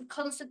 weeks of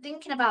constant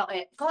thinking about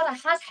it. God, I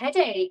had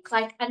headache.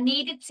 Like, I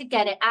needed to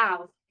get it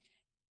out.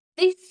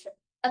 This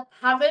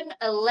apparent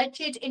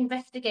alleged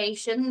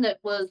investigation that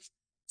was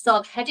sort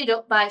of headed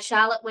up by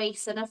Charlotte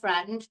Wace and a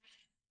friend,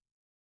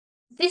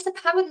 this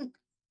apparent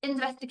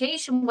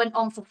investigation went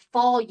on for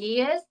 4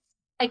 years.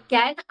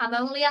 Again, I'm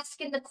only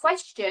asking the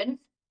question,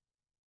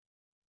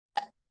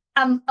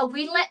 are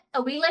we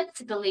led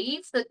to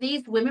believe that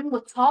these women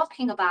were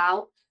talking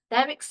about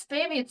their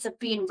experience of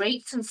being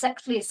raped and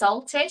sexually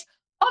assaulted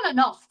on and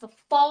off for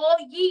 4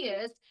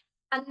 years,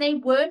 and they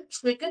weren't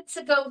triggered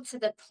to go to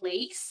the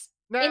police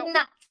in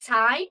that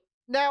time?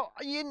 Now,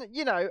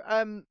 you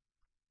know,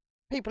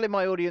 people in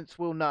my audience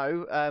will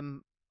know,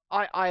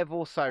 I have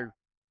also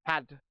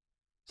had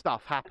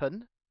stuff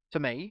happen to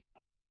me,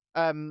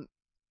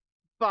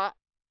 but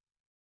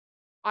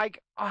I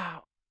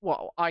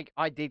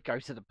did go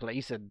to the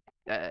police and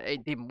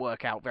it didn't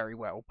work out very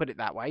well, put it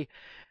that way.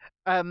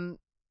 And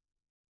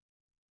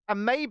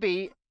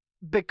maybe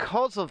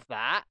because of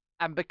that,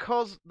 and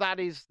because that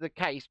is the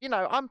case, you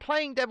know, I'm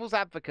playing devil's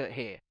advocate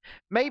here.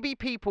 Maybe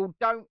people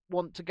don't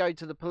want to go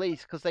to the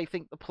police because they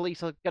think the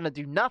police are going to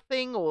do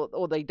nothing,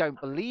 or they don't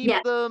believe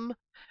them.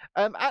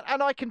 And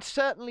I can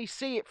certainly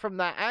see it from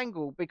that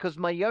angle because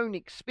my own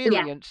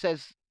experience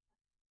says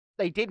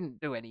they didn't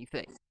do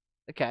anything.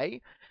 Okay.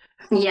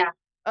 Yeah.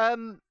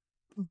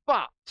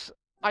 But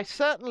I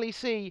certainly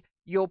see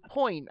your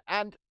point,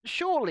 and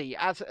surely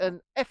as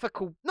an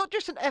ethical, not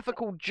just an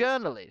ethical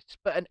journalist,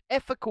 but an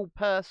ethical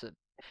person,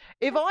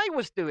 if I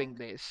was doing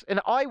this and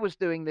I was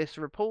doing this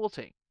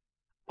reporting,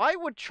 I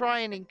would try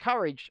and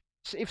encourage,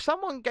 if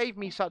someone gave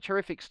me such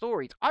horrific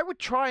stories, I would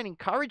try and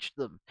encourage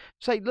them.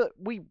 Say, look,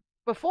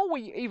 before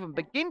we even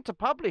begin to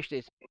publish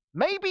this,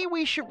 maybe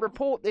we should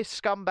report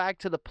this scumbag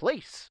to the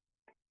police.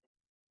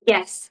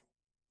 Yes.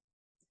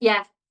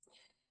 Yeah.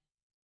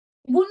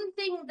 One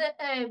thing that,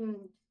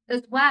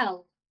 as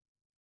well,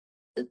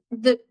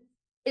 that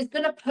is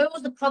going to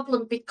pose a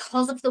problem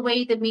because of the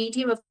way the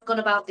media have gone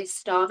about this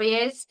story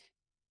is,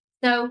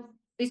 so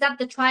we've had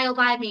the trial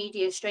by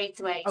media straight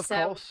away. Of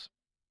course.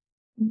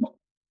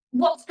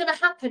 What's going to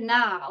happen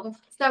now?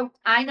 So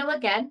I know,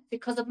 again,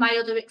 because of my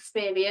other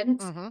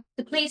experience,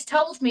 the police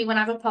told me when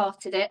I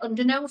reported it,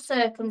 under no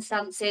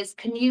circumstances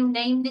can you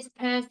name this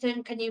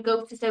person, can you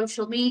go to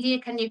social media,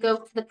 can you go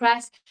to the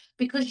press,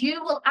 because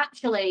you will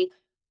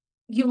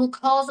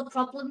cause a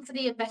problem for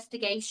the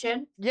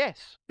investigation. Yes.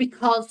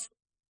 Because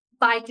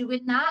by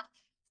doing that,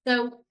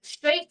 So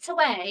straight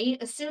away,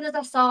 as soon as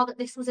I saw that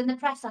this was in the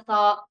press, I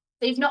thought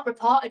they've not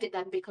reported it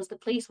then, because the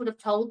police would have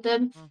told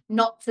them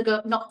not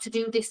to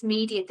do this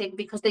media thing,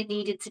 because they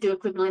needed to do a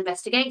criminal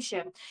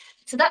investigation.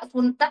 So that's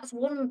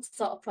one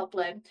sort of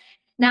problem.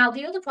 Now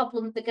the other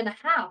problem they're going to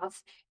have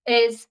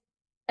is,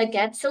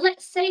 again, so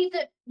let's say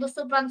that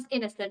Russell Brand's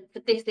innocent for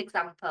this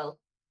example.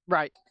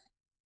 Right.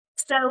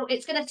 So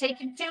it's going to take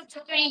him 2 to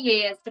 3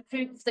 years to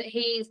prove that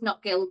he's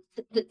not guilty,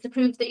 to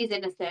prove that he's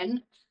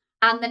innocent.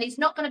 And then he's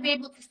not going to be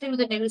able to sue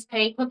the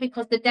newspaper,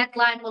 because the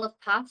deadline will have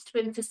passed for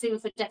him to sue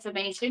for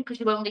defamation,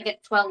 because you only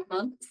get 12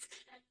 months.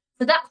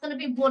 So that's going to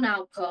be one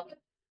outcome.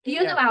 The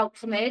other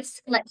outcome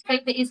is, let's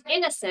say that he's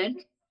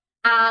innocent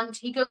and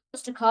he goes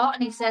to court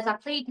and he says, I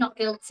plead not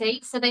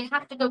guilty. So they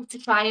have to go to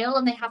trial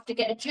and they have to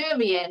get a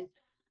jury in.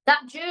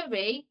 That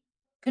jury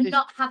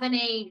cannot have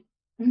any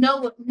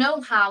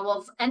know-how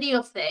of any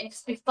of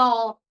this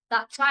before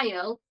that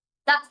trial.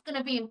 That's going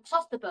to be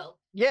impossible.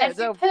 Yeah,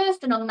 every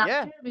person on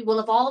that jury will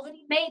have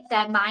already made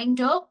their mind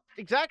up.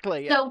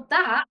 Exactly. So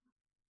that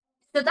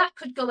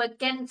could go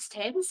against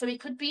him. So he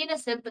could be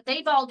innocent, but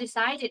they've all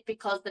decided,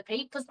 because the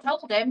papers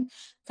told them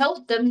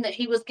that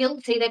he was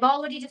guilty. They've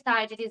already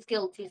decided he's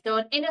guilty. So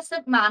an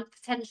innocent man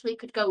potentially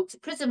could go to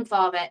prison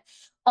for it.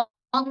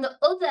 On the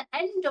other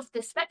end of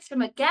the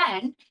spectrum,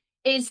 again,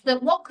 is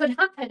that what could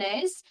happen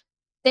is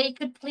they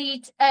could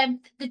plead.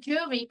 The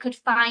jury could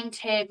find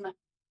him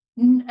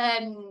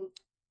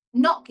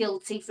not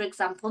guilty, for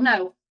example.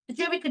 No, the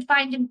jury could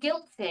find him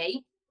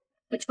guilty.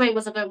 Which way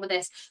was I going with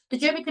this? The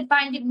jury could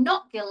find him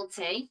not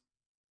guilty.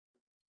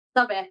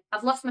 Sorry,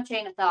 I've lost my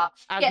chain of thought.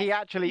 And he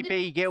actually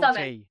be guilty.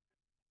 Sorry.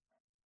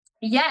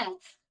 Yeah,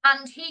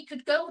 and he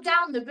could go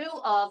down the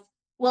route of,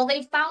 well,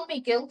 they found me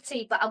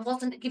guilty, but I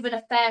wasn't given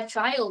a fair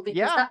trial,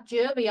 because that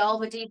jury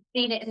already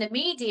seen it in the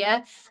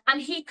media,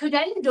 and he could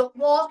end up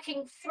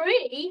walking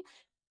free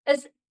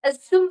as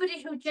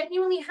somebody who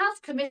genuinely has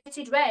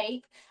committed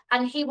rape,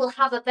 and he will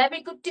have a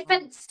very good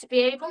defence to be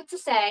able to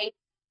say,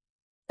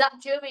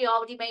 that jury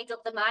already made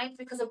up their mind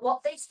because of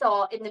what they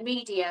saw in the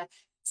media.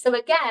 So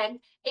again,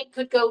 it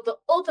could go the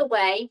other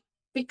way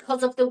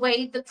because of the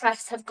way the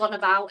press have gone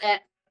about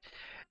it.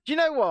 Do you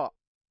know what?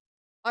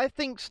 I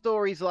think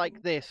stories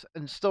like this,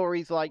 and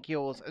stories like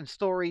yours, and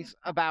stories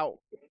about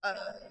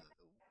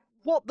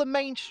what the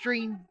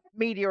mainstream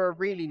media are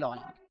really like,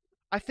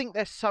 I think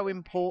they're so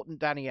important,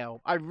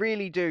 Danielle. I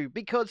really do.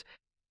 Because,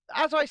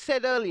 as I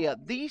said earlier,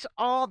 these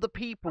are the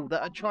people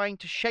that are trying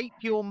to shape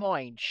your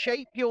mind,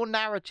 shape your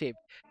narrative,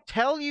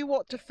 tell you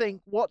what to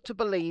think, what to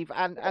believe,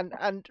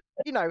 and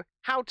you know,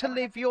 how to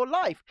live your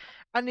life.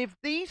 And if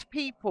these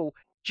people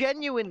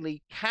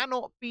genuinely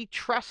cannot be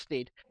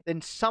trusted,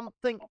 then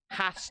something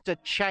has to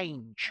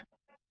change.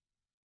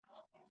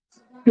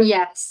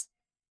 Yes.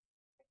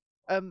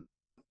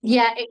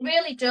 Yeah, it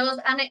really does,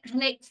 and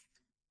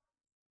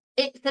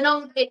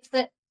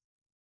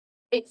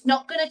it's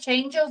not going to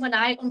change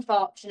overnight,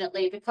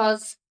 unfortunately,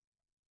 because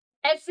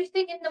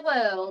everything in the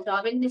world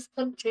or in this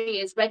country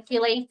is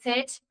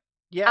regulated.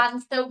 Yeah.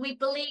 And so we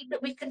believe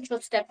that we can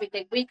trust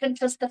everything. We can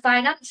trust the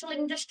financial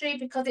industry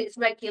because it's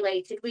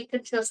regulated. We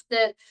can trust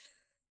the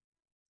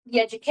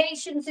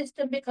education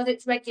system because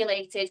it's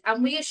regulated.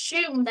 And we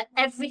assume that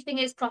everything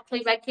is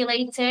properly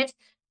regulated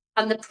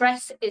and the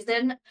press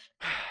isn't.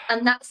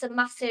 And that's a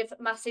massive,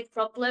 massive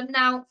problem.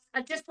 Now,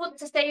 I just want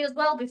to say as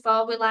well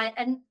before we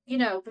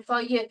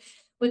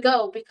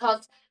go,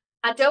 because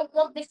I don't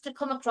want this to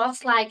come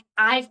across like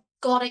I've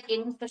got it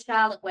in for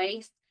Charlotte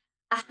Waste.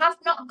 I have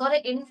not got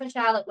it in for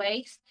Charlotte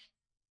Waste.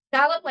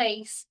 Charlotte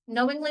Waste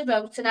knowingly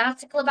wrote an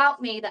article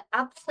about me that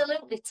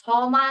absolutely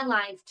tore my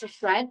life to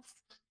shreds.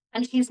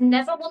 And she's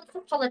never once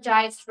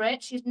apologised for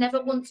it. She's never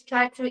once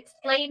tried to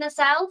explain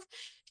herself.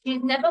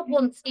 She's never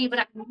once even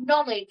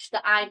acknowledged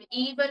that I'm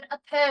even a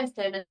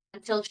person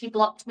until she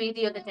blocked me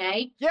the other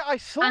day. Yeah, I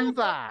saw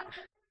that.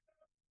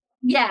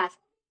 Yeah.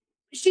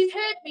 She's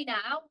heard me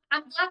now.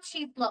 I'm glad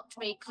she's blocked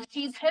me, because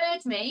she's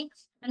heard me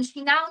and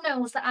she now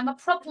knows that I'm a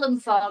problem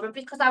for her,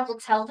 because I will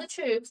tell the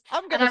truth.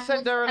 I'm going to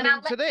send her a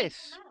link to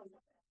this.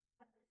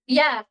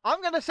 Yeah.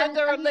 I'm going to send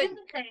her a link.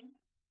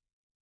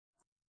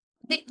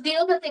 The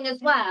other thing as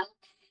well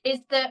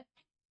is that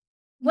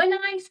when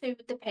I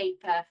sued the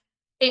paper,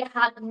 it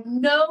had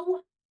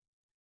no,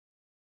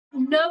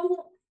 what's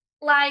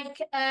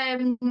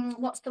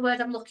the word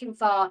I'm looking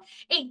for?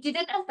 It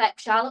didn't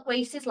affect Charlotte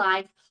Wace's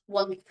life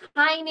one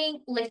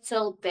tiny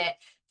little bit.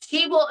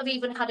 She won't have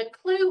even had a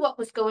clue what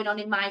was going on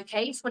in my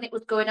case when it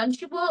was going on.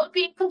 She won't have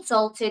been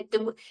consulted.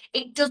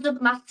 It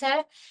doesn't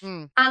matter.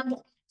 And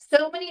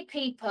so many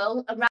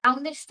people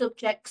around this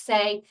subject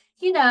say,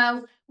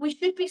 we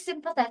should be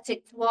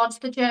sympathetic towards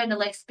the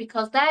journalists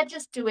because they're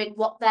just doing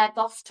what their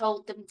boss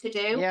told them to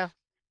do. Yeah.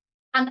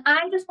 And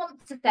I just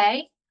want to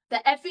say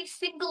that every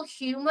single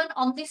human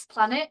on this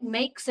planet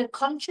makes a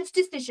conscious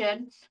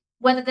decision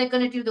whether they're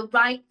going to do the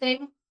right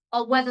thing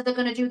or whether they're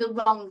going to do the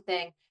wrong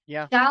thing.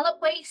 Yeah. Charlotte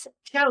Wace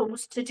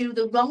chose to do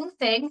the wrong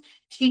thing.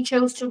 She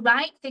chose to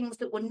write things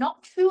that were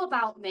not true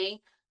about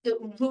me, that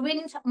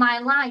ruined my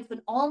life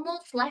and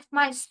almost left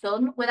my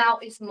son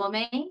without his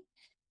mummy.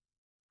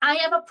 I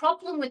have a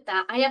problem with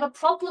that. I have a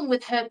problem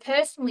with her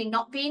personally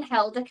not being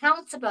held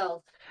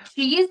accountable.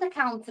 She is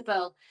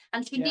accountable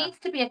and she Yeah. needs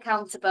to be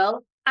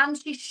accountable, and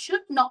she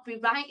should not be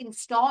writing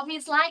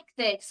stories like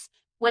this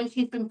when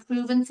she's been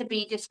proven to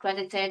be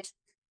discredited.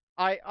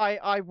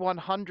 I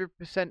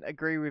 100%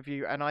 agree with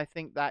you, and I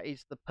think that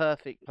is the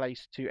perfect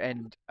place to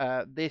end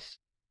this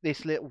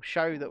little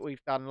show that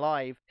we've done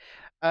live.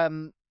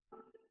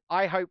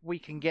 I hope we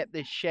can get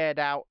this shared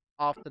out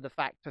after the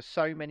fact to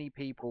so many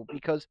people,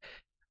 because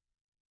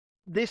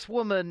this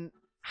woman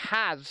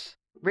has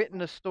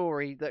written a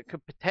story that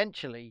could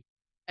potentially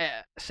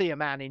see a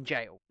man in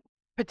jail.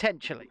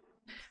 Potentially.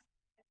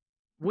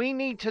 We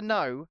need to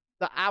know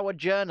that our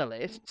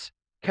journalists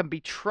can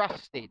be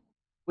trusted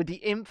with the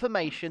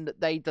information that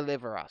they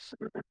deliver us.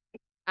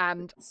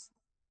 And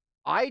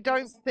I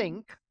don't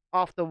think,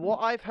 after what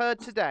I've heard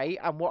today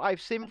and what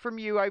I've seen from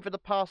you over the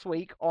past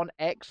week on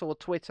X or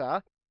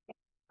Twitter,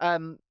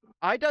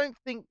 I don't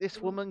think this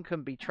woman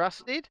can be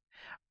trusted.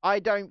 I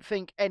don't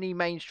think any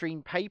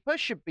mainstream paper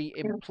should be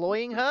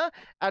employing her.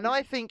 And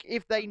I think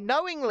if they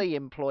knowingly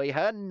employ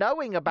her,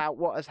 knowing about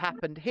what has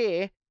happened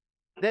here,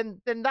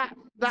 then that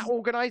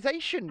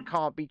organization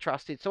can't be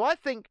trusted. So I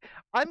think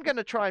I'm going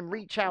to try and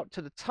reach out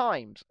to the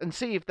Times and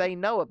see if they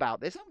know about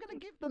this. I'm going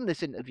to give them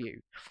this interview,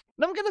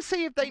 and I'm going to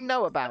see if they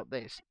know about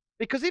this,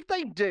 because if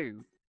they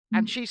do,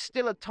 and she's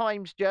still a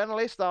Times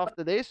journalist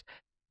after this,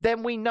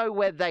 then we know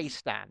where they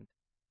stand.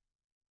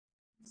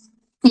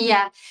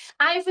 Yeah,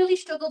 I've really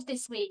struggled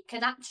this week,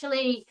 and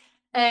actually,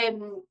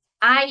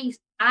 I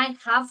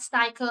have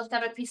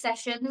psychotherapy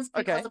sessions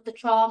because of the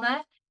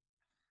trauma.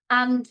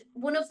 And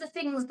one of the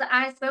things that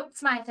I spoke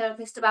to my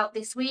therapist about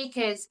this week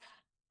is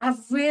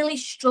I've really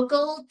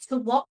struggled to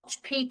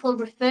watch people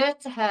refer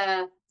to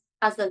her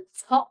as a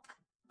top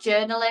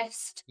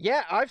journalist,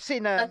 Yeah, I've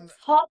seen a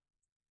top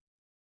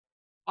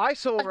I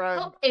saw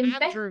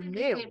Andrew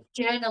Neil. investigative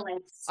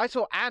journalist. I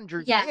saw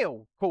Andrew Yeah.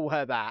 Neil call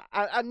her that,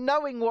 and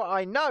knowing what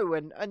I know,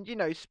 and you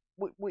know,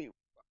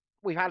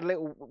 we've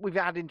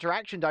had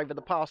interactions over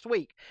the past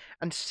week,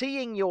 and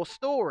seeing your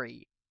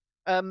story,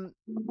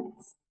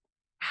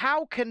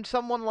 how can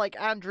someone like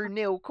Andrew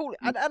Neil call it?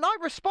 And I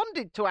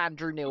responded to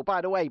Andrew Neil,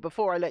 by the way,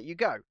 before I let you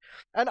go,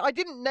 and I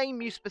didn't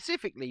name you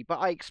specifically, but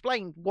I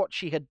explained what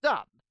she had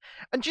done,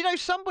 and you know,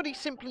 somebody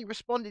simply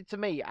responded to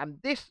me, and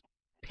this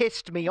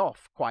pissed me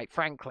off, quite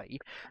frankly.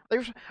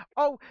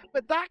 Oh,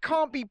 but that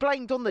can't be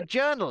blamed on the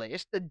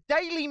journalist. The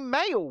Daily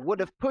Mail would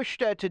have pushed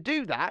her to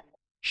do that.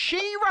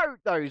 She wrote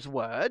those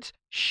words.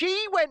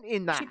 She went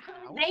in that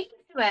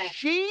house.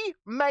 She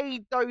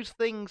made those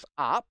things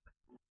up.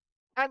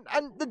 And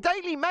the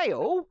Daily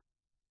Mail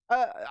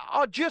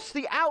are just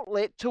the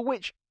outlet to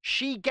which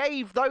she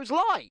gave those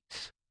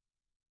lies.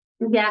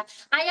 Yeah,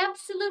 I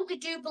absolutely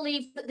do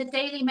believe that the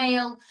Daily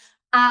Mail,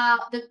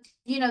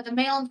 the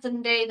Mail on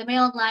Sunday, the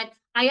Mail Online,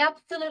 I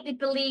absolutely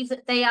believe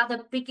that they are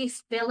the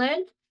biggest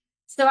villain.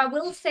 So I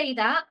will say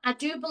that I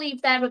do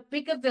believe they're a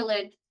bigger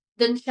villain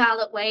than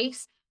Charlotte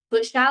Wace,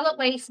 but Charlotte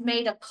Wace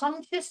made a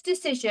conscious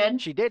decision.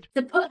 She did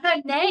to put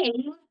her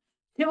name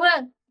to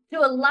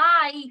a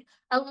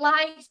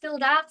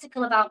lie-filled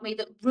article about me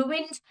that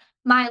ruined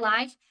my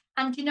life.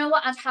 And you know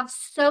what? I'd have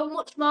so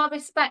much more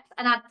respect,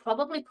 and I'd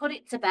probably put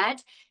it to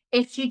bed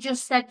if she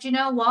just said, you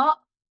know what?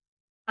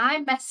 I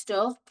messed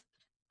up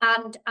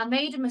and I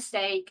made a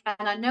mistake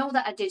and I know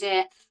that I did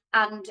it,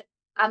 and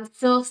I'm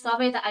so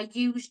sorry that I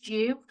used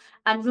you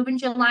and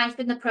ruined your life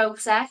in the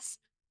process,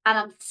 and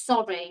I'm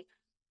sorry.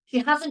 She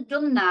hasn't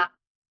done that.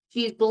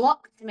 She's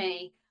blocked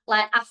me.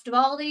 Like, after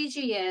all these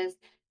years,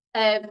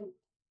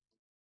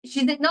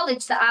 she's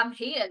acknowledged that I'm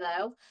here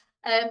though,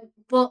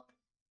 but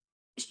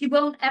she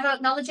won't ever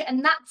acknowledge it,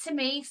 and that to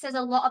me says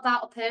a lot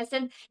about a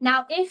person.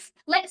 Now, if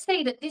let's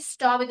say that this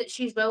story that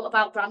she's wrote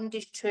about Brand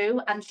is true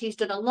and she's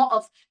done a lot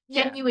of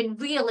genuine,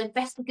 real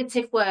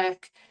investigative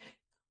work,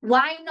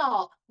 why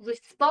not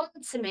respond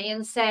to me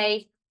and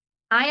say,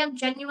 I am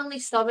genuinely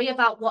sorry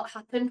about what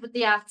happened with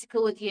the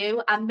article with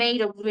you. I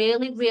made a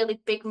really,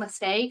 really big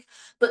mistake,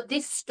 but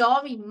this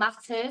story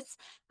matters,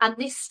 and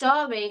this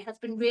story has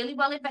been really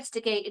well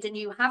investigated, and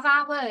you have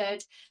our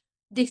word.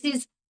 This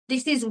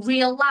is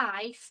real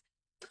life.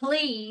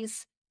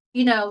 Please,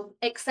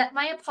 accept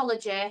my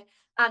apology.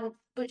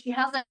 But she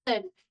hasn't.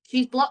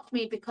 She's blocked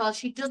me because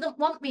she doesn't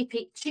want me.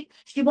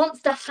 She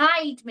wants to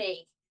hide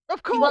me.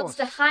 Of course. She wants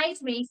to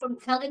hide me from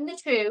telling the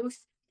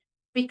truth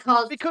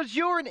because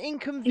you're an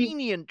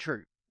inconvenient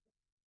truth.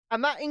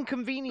 And that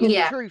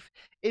inconvenient truth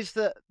is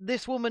that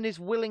this woman is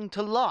willing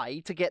to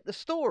lie to get the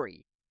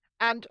story.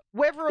 And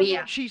whether or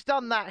not she's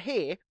done that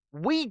here,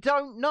 we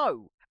don't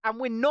know. And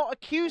we're not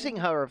accusing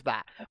her of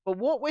that. But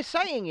what we're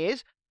saying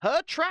is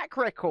her track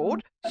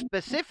record,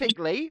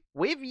 specifically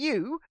with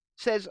you,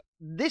 says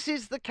this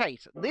is the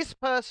case. This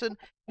person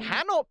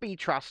cannot be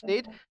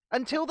trusted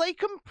until they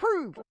can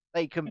prove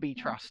they can be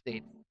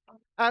trusted.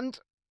 And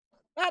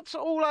that's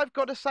all I've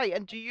got to say.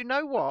 And do you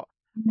know what?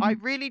 I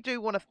really do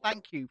want to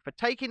thank you for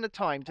taking the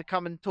time to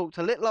come and talk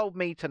to little old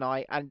me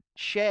tonight and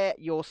share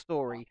your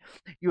story.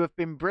 You have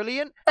been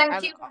brilliant.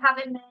 Thank you for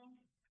having me.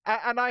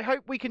 And I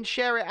hope we can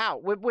share it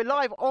out. We're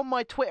live on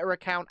my Twitter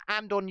account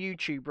and on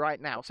YouTube right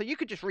now, so you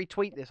could just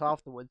retweet this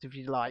afterwards if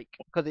you like,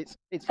 because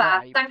it's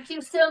Fab. live. Thank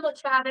you so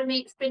much for having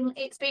me.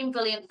 It's been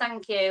brilliant.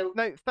 Thank you.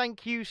 No,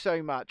 thank you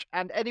so much.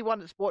 And anyone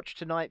that's watched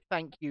tonight,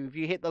 thank you. If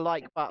you hit the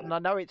like button, I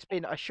know it's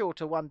been a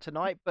shorter one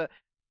tonight, but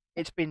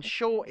it's been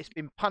short, it's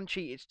been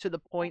punchy, it's to the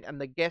point,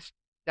 and the guest,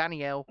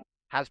 Danielle,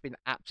 has been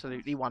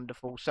absolutely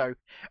wonderful. So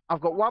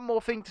I've got one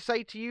more thing to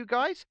say to you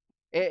guys.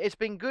 It's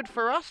been good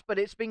for us, but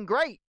it's been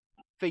great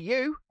for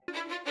you.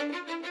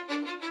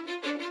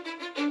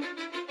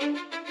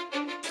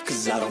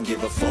 Cause I don't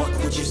give a fuck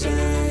what you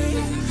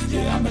say.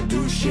 Yeah, I'ma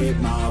do shit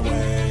my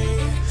way.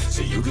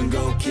 So you can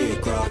go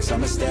kick rocks,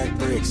 I'ma stack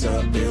bricks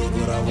up, build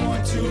what I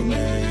want to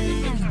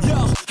make.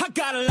 Yo, I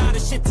got a lot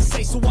of shit to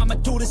say, so I'ma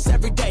do this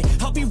every day.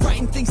 I'll be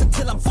writing things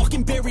until I'm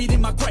fucking buried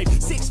in my grave.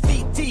 6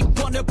 feet deep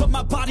under, but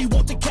my body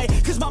won't decay.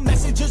 Cause my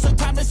messages are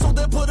timeless, so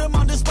they'll put them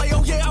on display.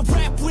 Oh yeah, I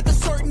rap with a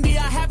certainty,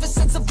 I have a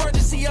sense of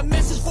urgency. A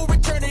message for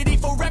eternity,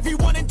 for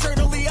everyone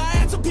internally. I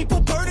had some people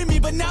burning me,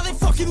 but now they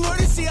fucking learn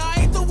to see I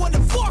ain't the one to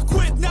fuck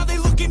with. Now they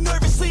looking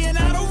nervously, and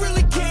I don't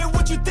really care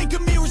what you think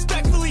of me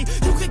respectfully.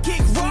 You can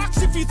kick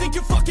rocks if you think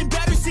you're fucking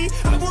better, see.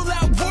 I will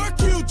outwork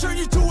you, turn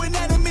you to an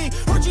enemy.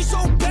 Hurt you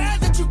so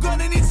bad that you're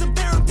gonna need some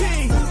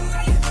therapy.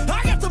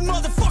 I got the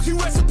motherfucking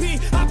recipe.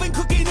 I've been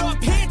cooking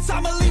up hits,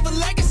 I'ma leave a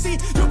legacy.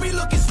 You'll be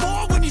looking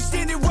small when you're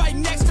standing right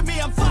next to me.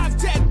 I'm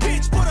 5'10",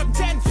 bitch, but I'm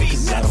 10 feet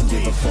next to me. I don't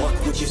give a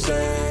fuck what you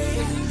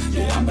say.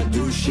 Yeah, I'ma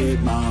do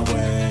shit my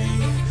way.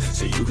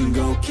 So you can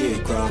go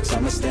kick rocks,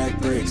 I'ma stack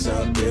bricks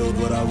up, build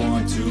what I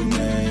want to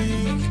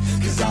make.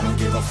 Cause I don't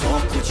give a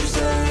fuck what you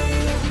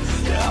say.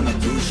 Yeah, I'ma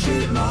do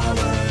shit my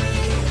way.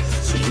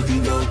 So you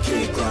can go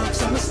kick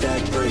rocks, I'ma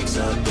stack bricks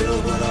up,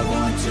 build what I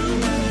want to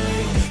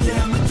make.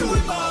 Yeah, I'ma do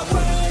it my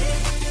way.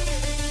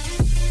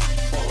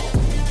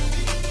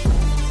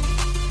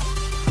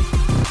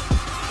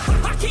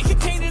 I can't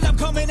contain it, I'm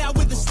coming out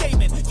with a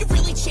statement. You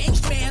really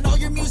changed, man, all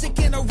your music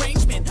and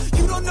arrangement.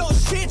 You don't know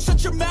shit,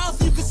 shut your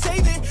mouth, you can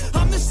save it.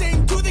 I'm the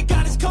same dude that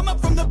got his come up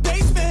from the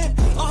basement.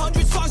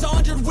 100 songs,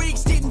 100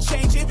 weeks, didn't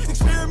change it.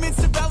 Experiments,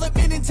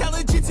 development,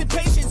 intelligence, and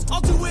patience.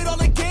 I'll do it all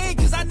again,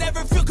 cause I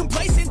never feel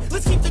complacent.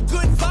 Let's keep the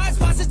good vibes,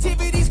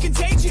 positivity's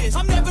contagious.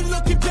 I'm never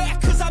looking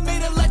back, cause I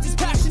made a life that's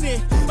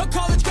passionate. A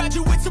college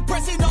graduate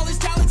suppressing all his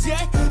talents,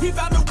 yeah. He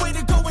found a way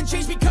to go and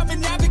change, become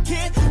an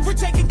advocate. For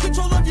taking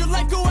control of your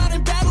life, go out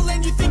and battle.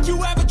 And you think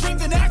you have a dream,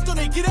 then act on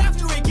it. Get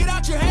after it, get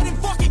out your head and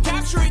fucking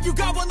capture it. You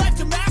got one life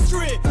to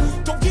master it.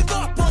 Don't give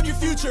up on your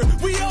future,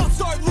 we all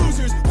start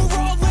losers. We're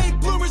all late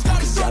bloomers,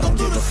 gotta struggle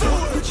through the sewer.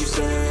 What you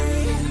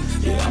say,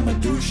 yeah, I'ma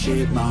do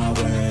shit my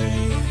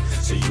way.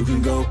 So you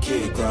can go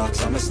kick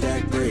rocks, I'ma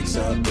stack bricks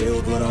up,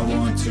 build what I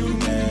want to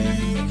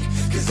make.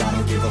 Cause I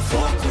don't give a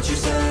fuck what you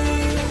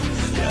say.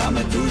 Yeah,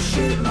 I'ma do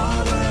shit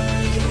my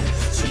way.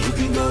 So you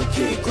can go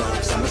kick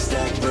rocks, I'ma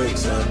stack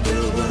bricks up, build